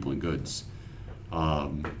moving people and goods.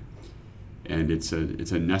 and it's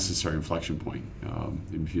a necessary inflection point.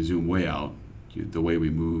 If you zoom way out, the way we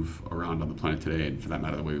move around on the planet today, and for that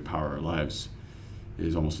matter, the way we power our lives,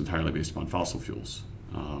 is almost entirely based upon fossil fuels.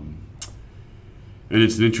 And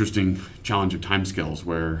it's an interesting challenge of timescales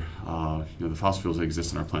where the fossil fuels that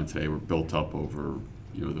exist on our planet today were built up over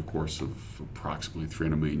the course of approximately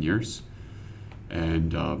 300 million years,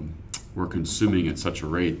 and we're consuming at such a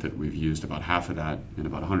rate that we've used about half of that in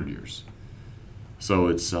about 100 years. So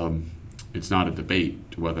it's not a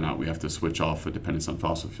debate whether or not we have to switch off a dependence on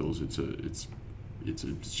fossil fuels. It's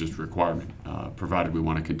just a requirement, provided we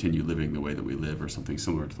want to continue living the way that we live or something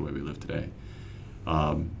similar to the way we live today.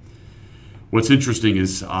 What's interesting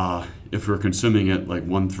is if we're consuming at like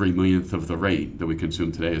 1/3 millionth of the rate that we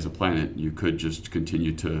consume today as a planet, you could just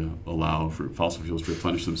continue to allow for fossil fuels to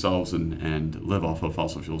replenish themselves and live off of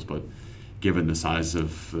fossil fuels. But given the size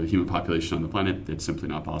of the human population on the planet, it's simply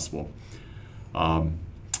not possible.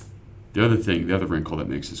 The other wrinkle that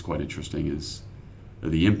makes this quite interesting is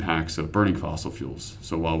the impacts of burning fossil fuels.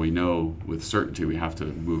 So while we know with certainty we have to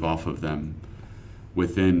move off of them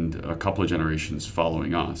within a couple of generations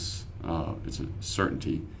following us, it's a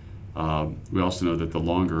certainty. We also know that the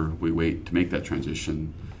longer we wait to make that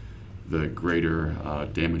transition, the greater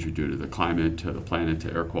damage we do to the climate, to the planet,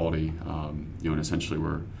 to air quality. And essentially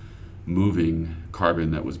we're moving carbon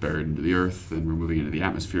that was buried into the earth, and we're moving into the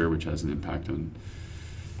atmosphere, which has an impact on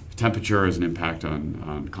temperature, has an impact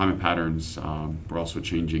on climate patterns. We're also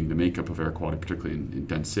changing the makeup of air quality, particularly in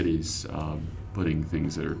dense cities, putting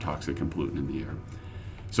things that are toxic and pollutant in the air.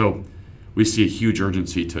 So we see a huge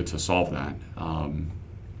urgency to solve that.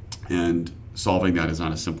 And solving that is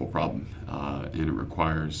not a simple problem. And it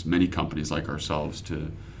requires many companies like ourselves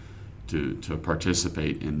to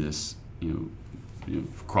participate in this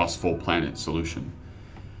cross full planet solution.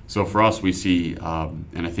 So for us, we see,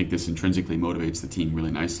 and I think this intrinsically motivates the team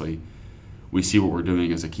really nicely, we see what we're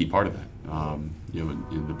doing as a key part of that.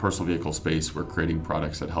 In the personal vehicle space, we're creating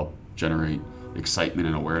products that help generate excitement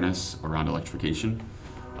and awareness around electrification.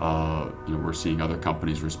 We're seeing other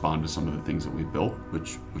companies respond to some of the things that we've built,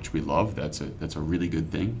 which we love. That's a really good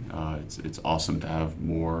thing. It's awesome to have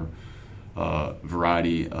more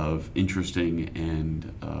variety of interesting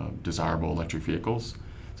and desirable electric vehicles.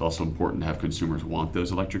 It's also important to have consumers want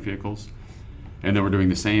those electric vehicles. And then we're doing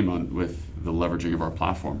the same with the leveraging of our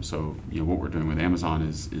platform. So what we're doing with Amazon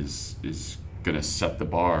is going to set the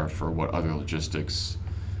bar for what other logistics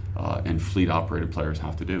and fleet operated players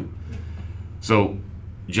have to do. So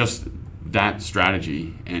just that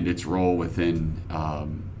strategy and its role within,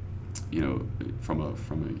 from a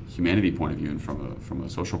humanity point of view and from a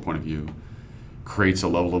social point of view, creates a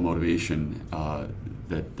level of motivation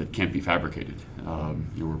that can't be fabricated.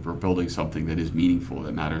 We're building something that is meaningful,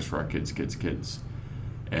 that matters for our kids,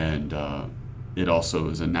 and it also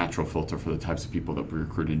is a natural filter for the types of people that we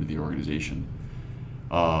recruit into the organization.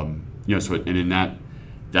 And in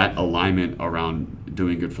that alignment around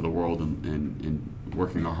doing good for the world and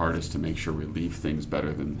working our hardest to make sure we leave things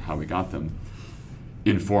better than how we got them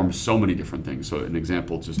informs so many different things. So an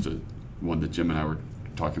example, one that Jim and I were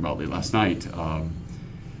talking about late last night,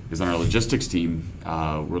 is on our logistics team.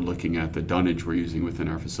 We're looking at the dunnage we're using within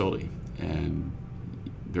our facility, and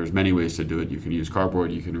there's many ways to do it. You can use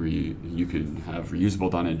cardboard, you can have reusable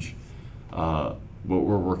dunnage. What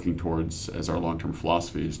we're working towards as our long-term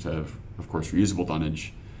philosophy is to have, of course, reusable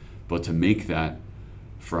dunnage, but to make that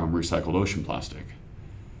from recycled ocean plastic.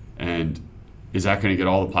 And is that going to get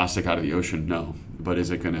all the plastic out of the ocean? No. But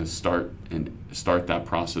is it going to start that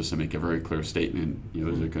process and make a very clear statement?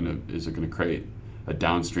 Is it going to create a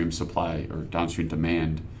downstream supply or downstream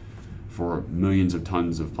demand for millions of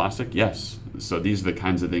tons of plastic? Yes. So these are the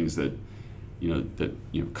kinds of things that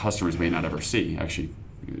customers may not ever see. Actually,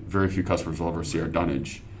 very few customers will ever see our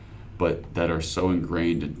dunnage, but that are so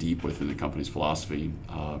ingrained and deep within the company's philosophy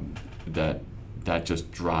that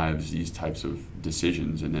just drives these types of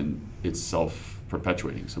decisions, and then it's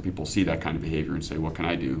self-perpetuating. So people see that kind of behavior and say, what can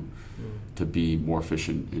I do to be more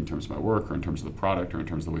efficient in terms of my work or in terms of the product or in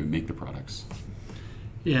terms of the way we make the products?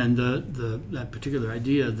 Yeah, and that particular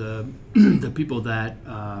idea, the people that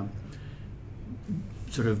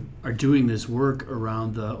sort of are doing this work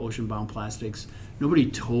around the ocean-bound plastics, nobody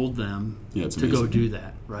told them to go do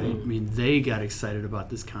that, right? I mean, they got excited about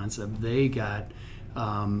this concept. They got,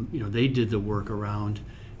 they did the work around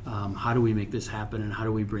how do we make this happen and how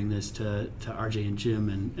do we bring this to RJ and Jim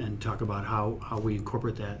and talk about how we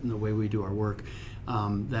incorporate that in the way we do our work.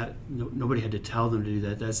 Nobody had to tell them to do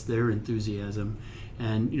that. That's their enthusiasm.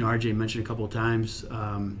 And RJ mentioned a couple of times,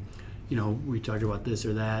 we talked about this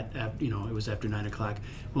or that. It was after 9 o'clock.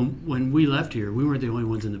 When we left here, we weren't the only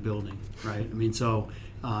ones in the building, right? I mean, so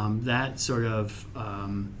that sort of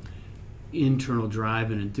internal drive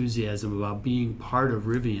and enthusiasm about being part of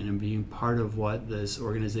Rivian and being part of what this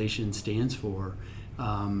organization stands for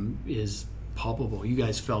is palpable. You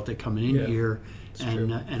guys felt it coming in here,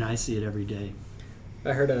 and I see it every day.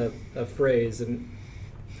 I heard a phrase, and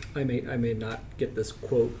I may not get this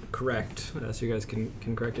quote correct, so you guys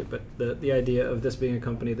can correct it, but the idea of this being a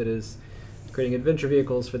company that is creating adventure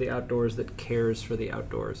vehicles for the outdoors that cares for the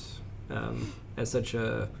outdoors, as such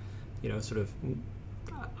a sort of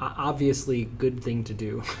obviously good thing to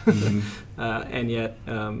do, and yet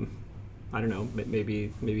I don't know,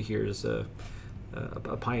 maybe here's a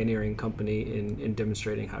pioneering company in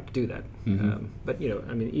demonstrating how to do that. But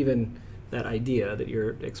even that idea that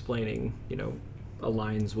you're explaining,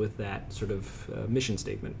 aligns with that sort of mission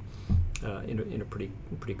statement in a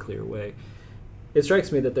pretty clear way. It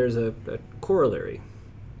strikes me that there's a corollary,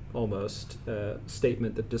 almost,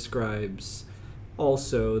 statement that describes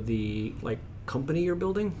also the company you're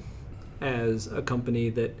building as a company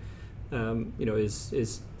that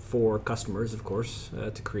is for customers, of course,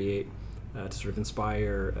 to create, to sort of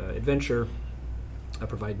inspire adventure,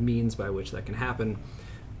 provide means by which that can happen,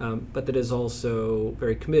 but that is also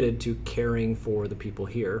very committed to caring for the people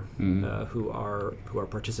here who are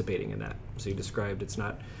participating in that. So you described it's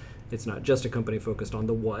not just a company focused on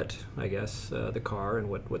the what, I guess, the car and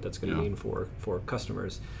what that's going to mean for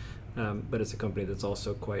customers, but it's a company that's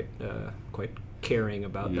also quite caring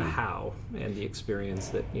about the how and the experience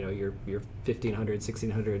that your 1,500,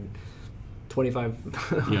 1,600,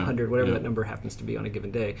 2,500, whatever that number happens to be on a given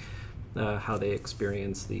day, how they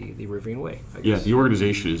experience the Rivian way, I guess. Yeah, the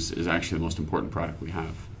organization is actually the most important product we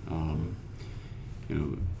have.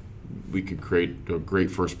 We could create a great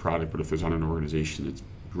first product, but if there's not an organization that's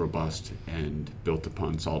robust and built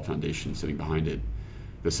upon solid foundation sitting behind it,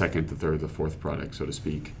 the second, the third, the fourth product, so to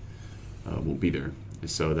speak, won't be there.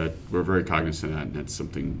 So that we're very cognizant of that, and that's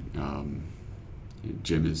something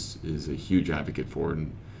Jim is a huge advocate for,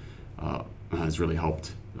 and has really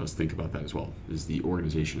helped us think about that as well, is the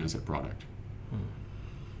organization as a product.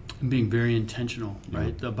 And being very intentional,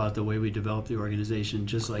 right, about the way we develop the organization,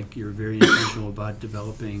 just like you're very intentional about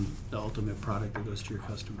developing the ultimate product that goes to your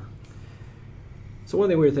customer. So one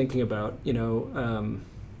thing we were thinking about, so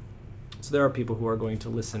there are people who are going to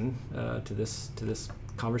listen to this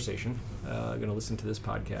conversation, going to listen to this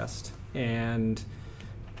podcast, and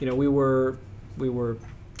we were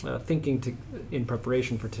thinking in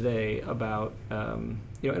preparation for today about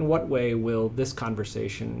in what way will this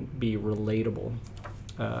conversation be relatable,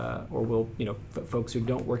 or will folks who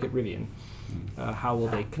don't work at Rivian, how will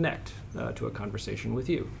they connect to a conversation with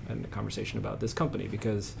you and a conversation about this company?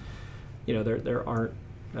 Because there aren't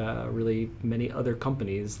really many other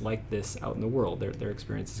companies like this out in the world. Their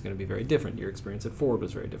experience is going to be very different. Your experience at Ford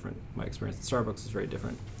was very different. My experience at Starbucks is very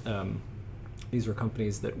different. These were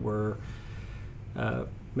companies that were,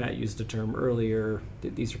 Matt used a term earlier,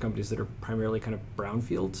 these are companies that are primarily kind of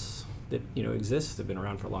brownfields that exist. They've been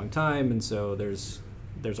around for a long time, and so there's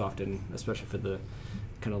often, especially for the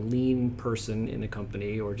kind of lean person in the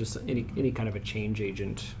company, or just any kind of a change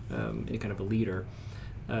agent, any kind of a leader,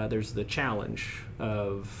 there's the challenge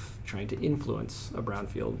of trying to influence a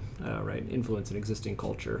brownfield, right? Influence an existing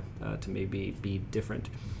culture to maybe be different.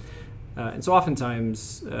 And so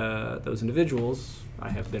oftentimes those individuals,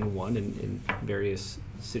 I have been one in various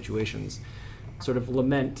situations, sort of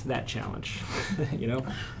lament that challenge.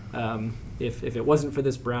 If it wasn't for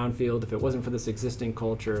this brownfield, if it wasn't for this existing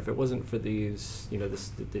culture, if it wasn't for these,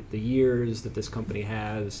 the years that this company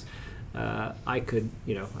has, I could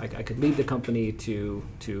lead the company to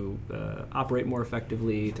operate more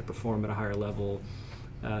effectively, to perform at a higher level,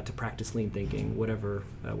 to practice lean thinking, whatever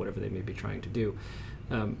they may be trying to do.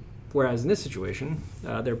 Whereas in this situation,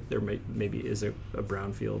 there maybe is a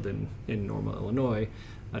brownfield in Normal, Illinois,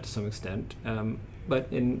 to some extent, but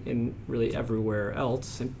in really everywhere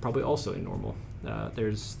else, and probably also in Normal,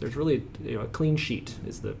 there's really a clean sheet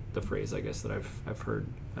is the phrase, I guess, that I've heard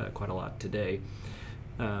quite a lot today.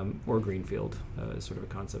 Or greenfield is sort of a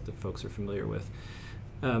concept that folks are familiar with.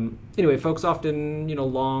 Anyway, folks often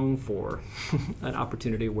long for an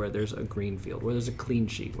opportunity where there's a greenfield, where there's a clean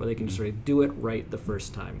sheet, where they can just sort of do it right the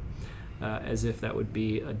first time, as if that would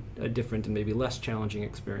be a different and maybe less challenging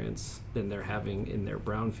experience than they're having in their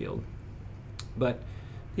brownfield. But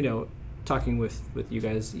talking with you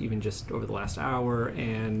guys even just over the last hour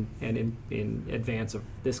and in advance of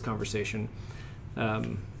this conversation,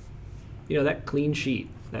 that clean sheet,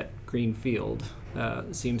 that green field,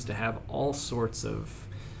 seems to have all sorts of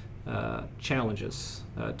challenges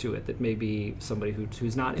to it that maybe somebody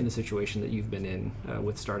who's not in the situation that you've been in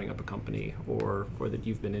with starting up a company, or that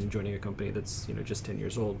you've been in joining a company that's just 10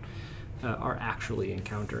 years old, are actually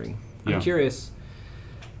encountering. Yeah. I'm curious,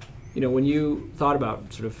 when you thought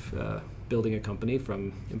about sort of building a company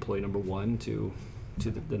from employee number one to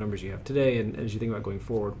the numbers you have today, and as you think about going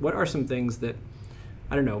forward, what are some things that,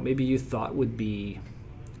 I don't know, maybe you thought would be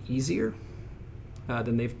easier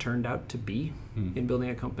than they've turned out to be in building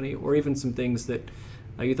a company, or even some things that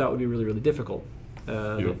you thought would be really, really difficult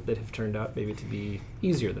that have turned out maybe to be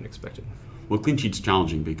easier than expected? Well, Clean Sheet's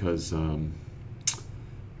challenging because on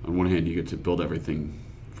one hand you get to build everything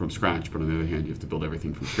from scratch, but on the other hand you have to build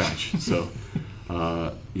everything from scratch. So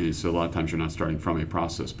so a lot of times you're not starting from a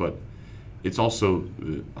process, but it's also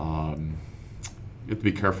you have to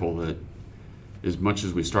be careful that as much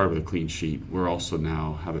as we started with a clean sheet, we're also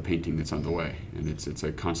now have a painting that's underway, and it's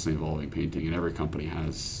a constantly evolving painting, and every company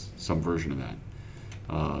has some version of that.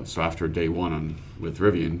 So after day one with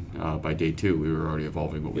Rivian, by day two we were already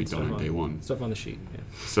evolving what we'd done on day one. Stuff on the sheet. Yeah.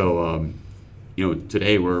 So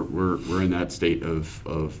today we're in that state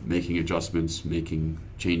of making adjustments, making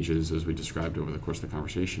changes, as we described over the course of the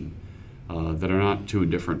conversation, that are not too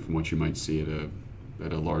indifferent from what you might see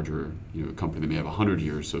at a larger company that may have 100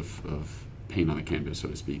 years of paint on the canvas, so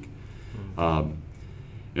to speak. And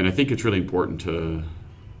I think it's really important to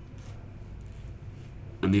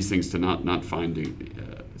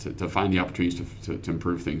find the opportunities to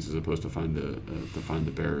improve things, as opposed to find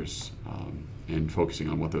the barriers, and focusing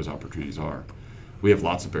on what those opportunities are. We have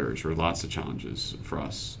lots of barriers or lots of challenges for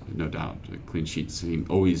us, no doubt. Clean Sheets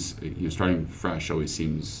always, starting fresh always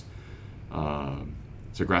seems,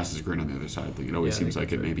 so grass is green on the other side. It always seems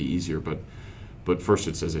like it may be easier, but first,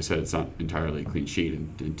 it's, as I said, it's not entirely a clean sheet,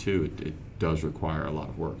 and two, it does require a lot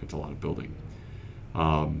of work. It's a lot of building.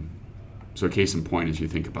 So case in point, as you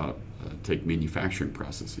think about take manufacturing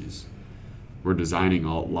processes, we're designing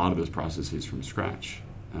a lot of those processes from scratch,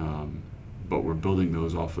 but we're building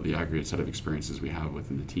those off of the aggregate set of experiences we have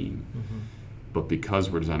within the team. Mm-hmm. But because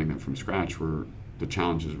we're designing them from scratch, the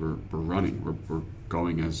challenges we're running. We're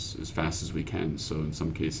going as fast as we can. So in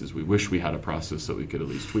some cases, we wish we had a process that we could at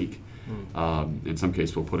least tweak. In some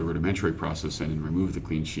cases, we'll put a rudimentary process in and remove the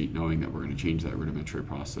clean sheet, knowing that we're going to change that rudimentary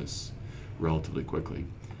process relatively quickly.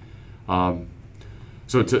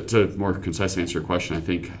 So to more concisely answer your question, I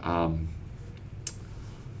think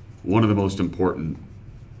one of the most important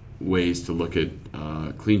ways to look at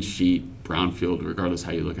clean sheet, brownfield, regardless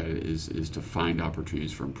how you look at it, is to find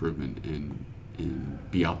opportunities for improvement and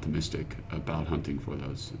be optimistic about hunting for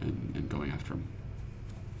those and going after them.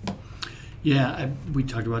 Yeah, we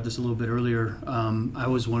talked about this a little bit earlier. I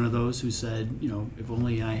was one of those who said, if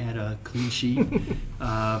only I had a clean sheet.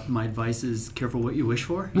 My advice is careful what you wish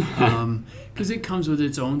for, because it comes with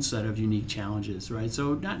its own set of unique challenges, right?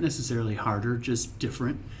 So not necessarily harder, just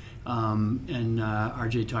different. And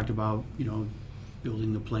RJ talked about,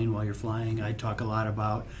 building the plane while you're flying. I talk a lot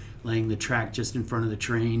about laying the track just in front of the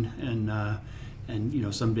train, and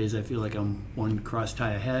some days I feel like I'm one cross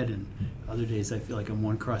tie ahead, and other days I feel like I'm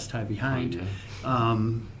one cross tie behind.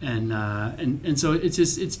 And so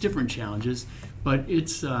it's different challenges, but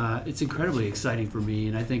it's incredibly exciting for me,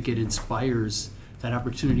 and I think that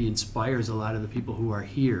opportunity inspires a lot of the people who are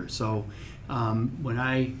here. So when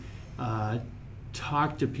I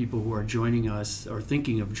talk to people who are joining us or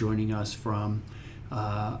thinking of joining us from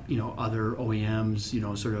other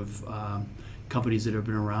OEMs, sort of companies that have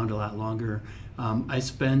been around a lot longer, I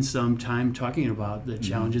spend some time talking about the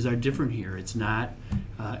challenges are different here. It's not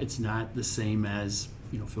the same as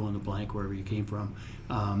fill in the blank wherever you came from,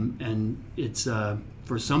 and it's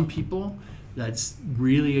for some people that's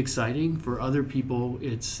really exciting. For other people,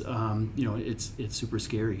 it's it's super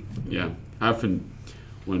scary. Yeah, often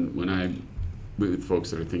when I meet with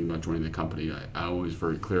folks that are thinking about joining the company, I'm always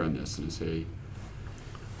very clear on this, and I say,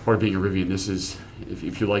 part of being a Rivian, this is,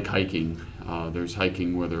 if you like hiking, there's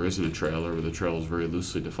hiking where there isn't a trail or where the trail is very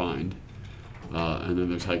loosely defined, and then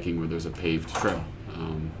there's hiking where there's a paved trail.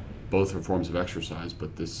 Both are forms of exercise,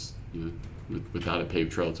 but this, without a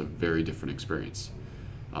paved trail, it's a very different experience.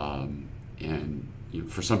 And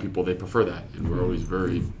for some people, they prefer that, and we're always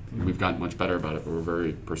we've gotten much better about it, but we're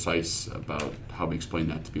very precise about how we explain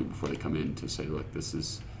that to people before they come in, to say, look, this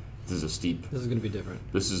is a steep. This is going to be different.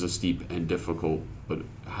 This is a steep and difficult, but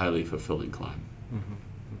highly fulfilling climb. Mm-hmm.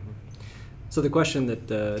 Mm-hmm. So the question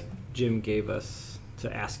that Jim gave us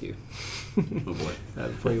to ask you oh boy.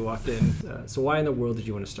 Before you walked in, so why in the world did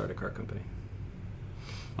you want to start a car company?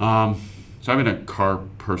 So I've been a car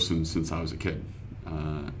person since I was a kid.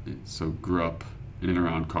 So grew up in and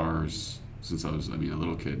around cars since I was, a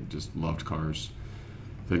little kid, just loved cars.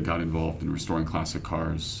 then got involved in restoring classic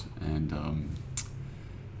cars, and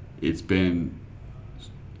it's been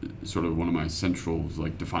sort of one of my central,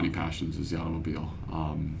 like, defining passions is the automobile.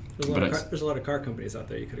 There's a lot of car companies out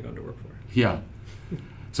there you could have gone to work for. Yeah.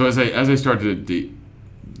 So as I started to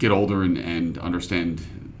get older and understand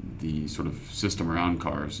the sort of system around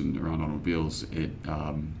cars and around automobiles, it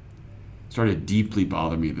started to deeply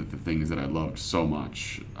bother me that the things that I loved so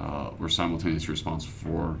much were simultaneously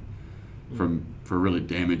responsible for really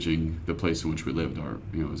damaging the place in which we lived,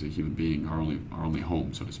 as a human being, our only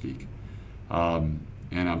home, so to speak.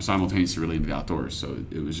 And I'm simultaneously really into the outdoors, so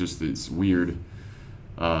it was just this weird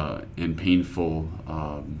and painful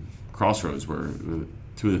crossroads where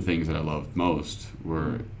two of the things that I loved most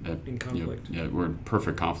were in conflict. Were in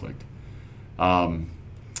perfect conflict.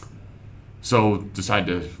 So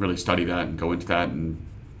decided to really study that and go into that, and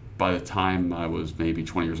by the time I was maybe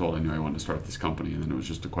 20 years old, I knew I wanted to start this company, and then it was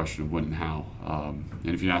just a question of when and how.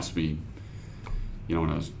 And if you asked me, when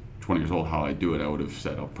I was 20 years old, how I do it, I would have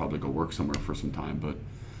said I'll probably go work somewhere for some time, but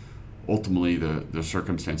ultimately the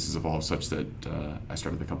circumstances evolved such that I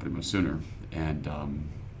started the company much sooner, and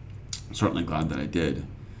certainly glad that I did.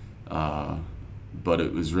 But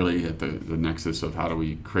it was really at the nexus of how do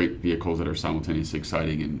we create vehicles that are simultaneously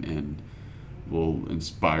exciting and will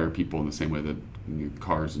inspire people in the same way that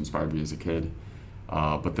cars inspired me as a kid,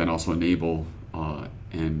 but then also enable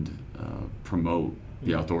and promote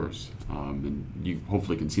the outdoors. And you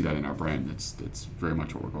hopefully can see that in our brand. That's very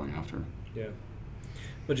much what we're going after. Yeah.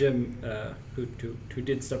 Well, Jim, who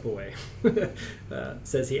did step away,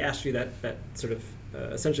 says he asked you that sort of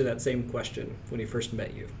essentially that same question when he first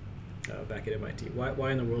met you back at MIT.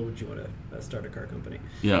 Why in the world would you want to start a car company?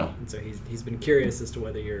 Yeah. And so he's been curious as to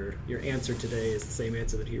whether your answer today is the same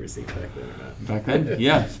answer that he received back then or not. Back then,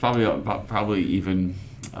 yeah, it's probably even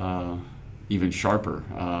sharper.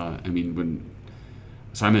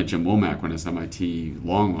 So I met Jim Womack when I was at MIT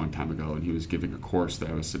long time ago, and he was giving a course that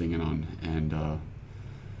I was sitting in on, and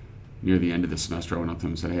near the end of the semester, I went up to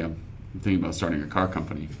him and said, "Hey, I'm thinking about starting a car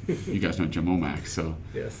company. You guys know Jim Womack." So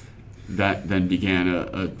yes. That then began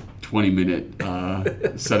a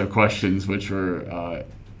 20-minute set of questions, which were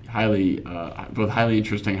both highly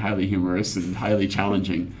interesting, highly humorous, and highly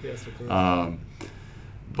challenging. Yes, of course.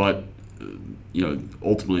 But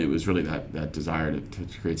ultimately, it was really that desire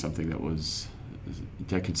to create something that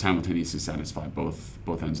could simultaneously satisfy both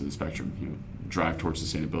ends of the spectrum. Drive towards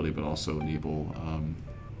sustainability, but also enable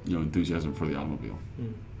enthusiasm for the automobile.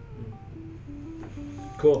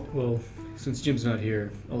 Cool. Well, since Jim's not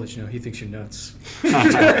here, I'll let you know he thinks you're nuts.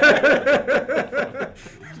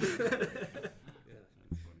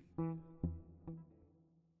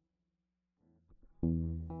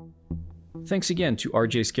 Thanks again to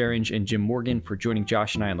RJ Scaringe and Jim Morgan for joining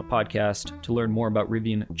Josh and I on the podcast. To learn more about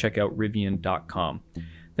Rivian, check out Rivian.com.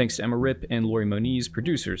 Thanks to Emma Ripp and Lori Moniz,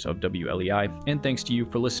 producers of WLEI, and thanks to you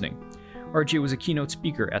for listening. RJ was a keynote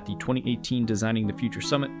speaker at the 2018 Designing the Future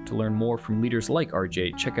Summit. To learn more from leaders like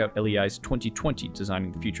RJ, check out LEI's 2020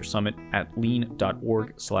 Designing the Future Summit at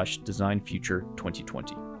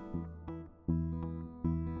lean.org/designfuture2020.